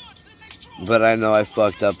 But I know I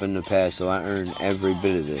fucked up in the past, so I earned every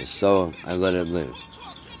bit of this. So I let it live.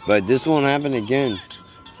 But this won't happen again.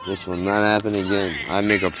 This will not happen again. I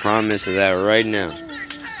make a promise of that right now.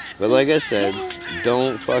 But like I said,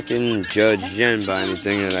 don't fucking judge Jen by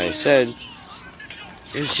anything that I said.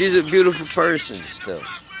 And she's a beautiful person still.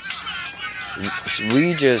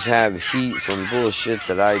 We just have heat from bullshit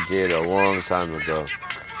that I did a long time ago.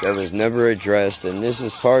 That was never addressed, and this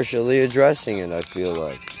is partially addressing it, I feel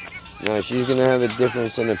like. Now, she's going to have a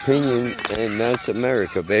difference in opinion, and that's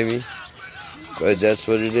America, baby. But that's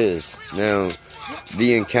what it is. Now,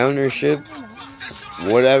 the Encountership,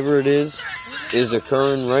 whatever it is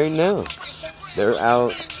occurring right now. They're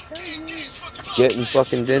out getting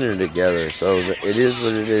fucking dinner together. So, it is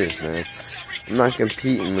what it is, man. I'm not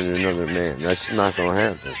competing with another man. That's not going to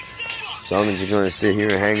happen. So I'm just going to sit here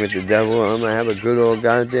and hang with the devil. I'm going to have a good old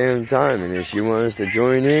goddamn time. And if she wants to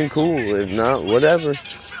join in, cool. If not, whatever.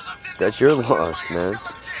 That's your loss, man.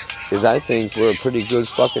 Because I think we're a pretty good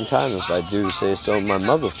fucking time, if I do say so my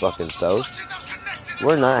motherfucking self.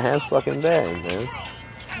 We're not half fucking bad, man.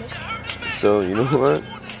 So, you know what?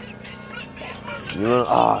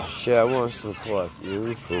 Oh shit, I want some fuck,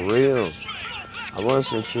 you. For real. I want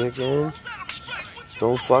some chicken.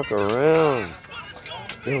 Don't fuck around.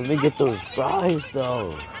 Yo, let me get those fries,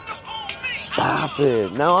 though. Stop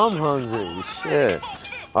it. Now I'm hungry. Shit.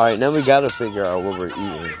 Alright, now we gotta figure out what we're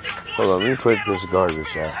eating. Hold on, let me put this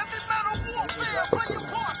garbage out. Okay.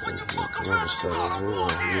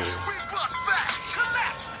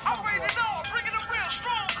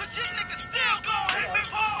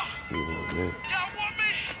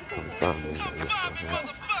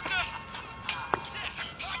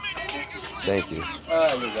 Thank you.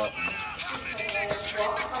 There you go.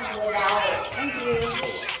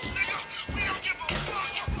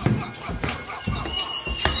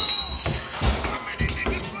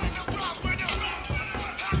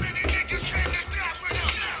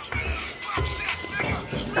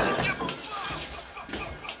 Thank you.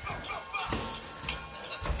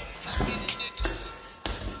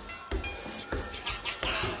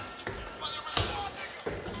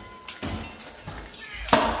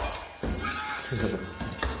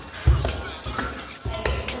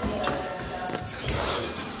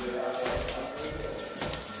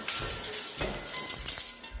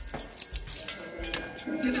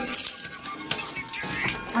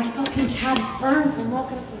 My fucking calves burn from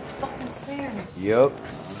walking up the fucking stairs. Yep.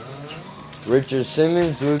 Richard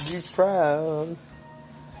Simmons would be proud.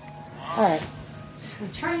 Alright. I'm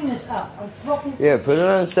turning this up. I'm fucking... Yeah, put it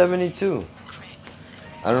on 72.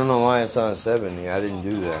 I don't know why it's on 70. I didn't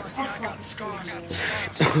do that.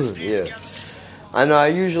 Yeah. I know, I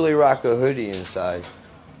usually rock a hoodie inside.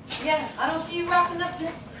 Yeah, I don't see you rocking up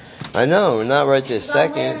this. I know, not right this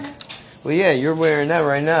second. Well, yeah, you're wearing that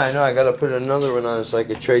right now. I know, I gotta put another one on so I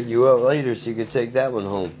could trade you up later so you could take that one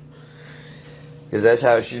home. Because that's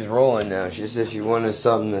how she's rolling now. She said she wanted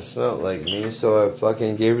something that smelled like me, so I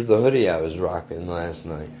fucking gave her the hoodie I was rocking last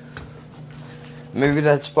night. Maybe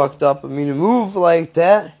that's fucked up of me to move like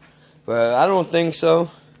that, but I don't think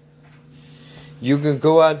so. You can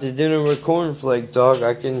go out to dinner with Cornflake, dog.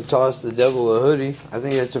 I can toss the devil a hoodie. I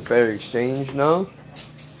think that's a fair exchange, no?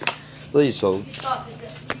 Please hold.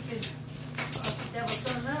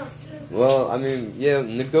 Well, I mean, yeah,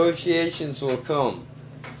 negotiations will come.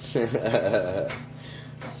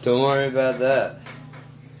 Don't worry about that.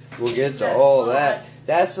 We'll get to all that.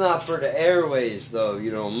 That's not for the airways, though,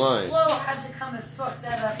 you don't mind. Flo had to come and fuck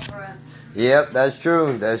that up for us. Yep, that's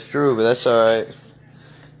true, but that's alright.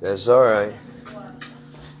 That's alright.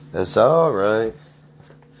 That's alright.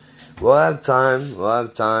 We'll have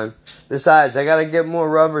time. Besides, I gotta get more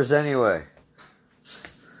rubbers anyway.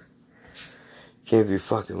 Can't be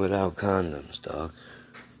fucking without condoms, dog.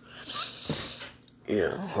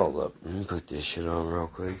 Yeah, hold up. Let me put this shit on real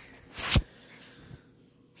quick.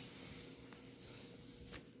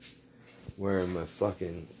 Wearing my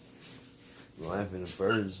fucking Laughing at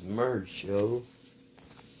Birds merch, yo.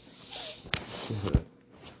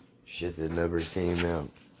 Shit that never came out.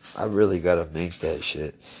 I really gotta make that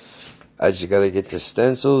shit. I just gotta get the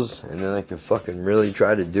stencils, and then I can fucking really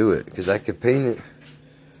try to do it. Because I can paint it.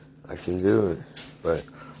 I can do it. But,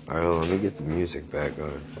 alright, hold on, let me get the music back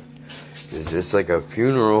on. Is this like a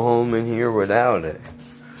funeral home in here without it?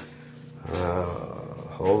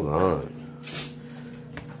 Hold on.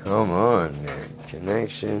 Come on, man.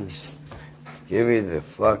 Connections. Give me the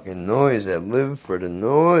fucking noise. I live for the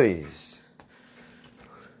noise.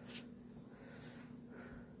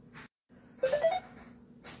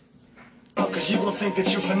 Cause you gon' think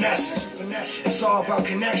that you're finessing. It's all about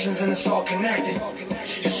connections and it's all connected.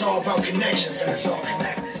 It's all about connections and it's all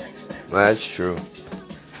connected. That's true.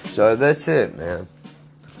 So that's it, man.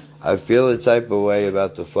 I feel a type of way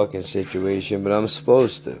about the fucking situation, but I'm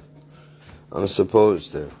supposed to.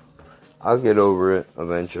 I'll get over it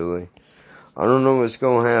eventually. I don't know what's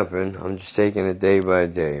gonna happen. I'm just taking it day by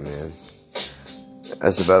day, man.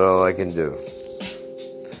 That's about all I can do.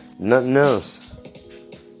 Nothing else.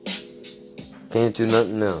 Can't do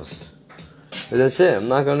nothing else. But that's it. I'm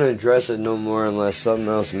not gonna address it no more unless something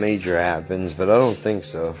else major happens, but I don't think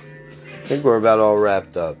so. I think we're about all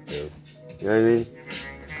wrapped up, dude. You know what I mean?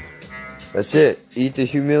 That's it. Eat the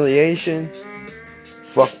humiliation.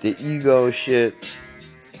 Fuck the ego shit.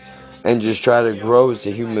 And just try to grow as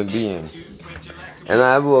a human being. And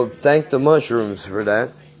I will thank the mushrooms for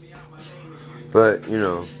that. But, you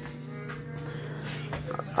know,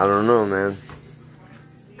 I don't know, man.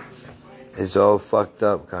 It's all fucked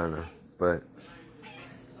up, kind of. But,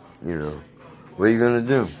 you know, what are you going to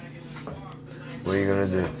do? What are you going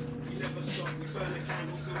to do?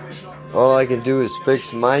 All I can do is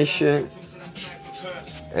fix my shit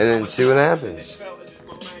and then see what happens.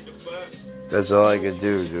 That's all I can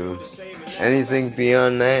do, dude. Anything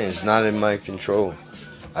beyond that is not in my control.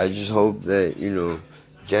 I just hope that, you know,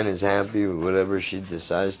 Jen is happy with whatever she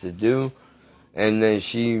decides to do. And then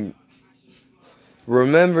she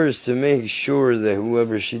remembers to make sure that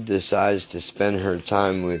whoever she decides to spend her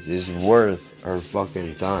time with is worth her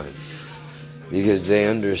fucking time. Because they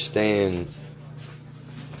understand,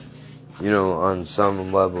 you know, on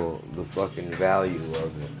some level, the fucking value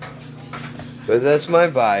of it. But that's my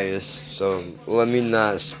bias, so let me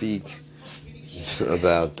not speak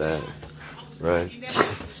about that, right?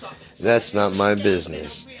 That's not my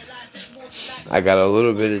business. I got a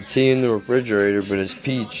little bit of tea in the refrigerator, but it's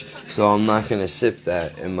peach, so I'm not going to sip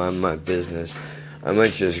that in my business. I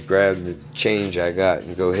might just grab the change I got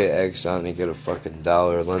and go hit Exxon and get a fucking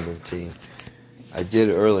 $1 lemon tea. I did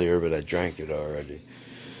earlier, but I drank it already.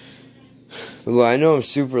 Well, I know I'm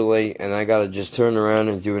super late, and I gotta just turn around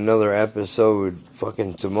and do another episode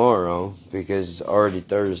fucking tomorrow, because it's already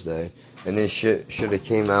Thursday, and this shit should have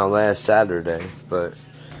came out last Saturday, but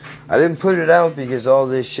I didn't put it out because all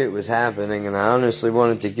this shit was happening, and I honestly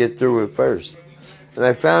wanted to get through it first. And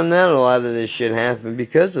I found out a lot of this shit happened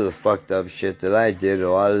because of the fucked up shit that I did. A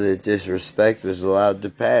lot of the disrespect was allowed to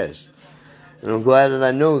pass. And I'm glad that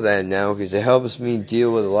I know that now, because it helps me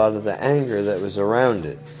deal with a lot of the anger that was around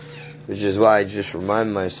it. Which is why I just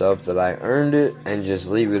remind myself that I earned it and just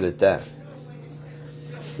leave it at that.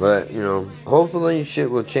 But, you know, hopefully shit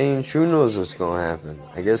will change. Who knows what's going to happen?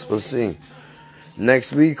 I guess we'll see.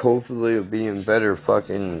 Next week, hopefully it'll be in better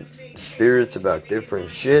fucking spirits about different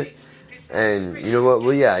shit. And, you know what?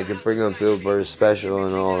 Well, yeah, I can bring up Bill Burr's special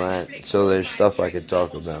and all that. So there's stuff I could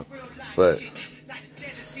talk about. But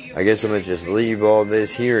I guess I'm going to just leave all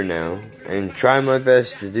this here now and try my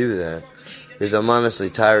best to do that. Because I'm honestly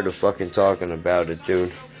tired of fucking talking about it,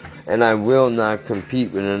 dude. And I will not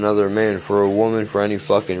compete with another man for a woman for any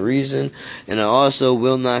fucking reason. And I also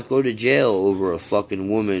will not go to jail over a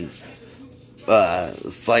fucking woman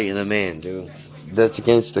fighting a man, dude. That's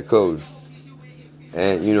against the code.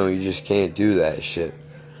 And, you know, you just can't do that shit.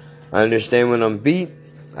 I understand when I'm beat,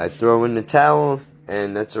 I throw in the towel,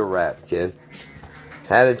 and that's a wrap, kid.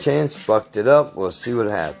 Had a chance, fucked it up, we'll see what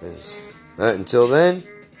happens. Until then,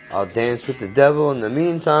 I'll dance with the devil in the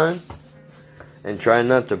meantime and try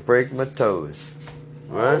not to break my toes.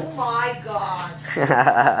 Right? Oh my God.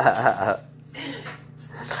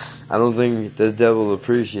 I don't think the devil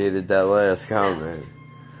appreciated that last comment.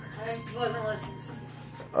 I wasn't listening to you.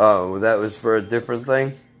 Oh, that was for a different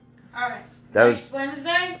thing? Alright. That Next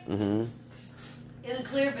Wednesday? Mm-hmm. In the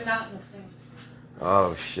clear, but not in the thing.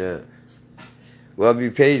 Oh, shit. Well, I'll be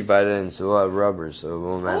paid by then, so we'll have rubber, so it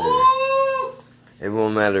won't matter. Ooh! It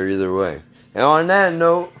won't matter either way. And on that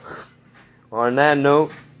note,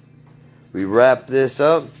 we wrap this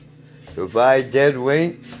up. Goodbye, dead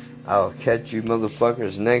weight. I'll catch you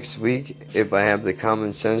motherfuckers next week if I have the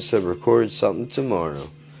common sense to record something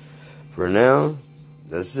tomorrow. For now,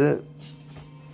 that's it.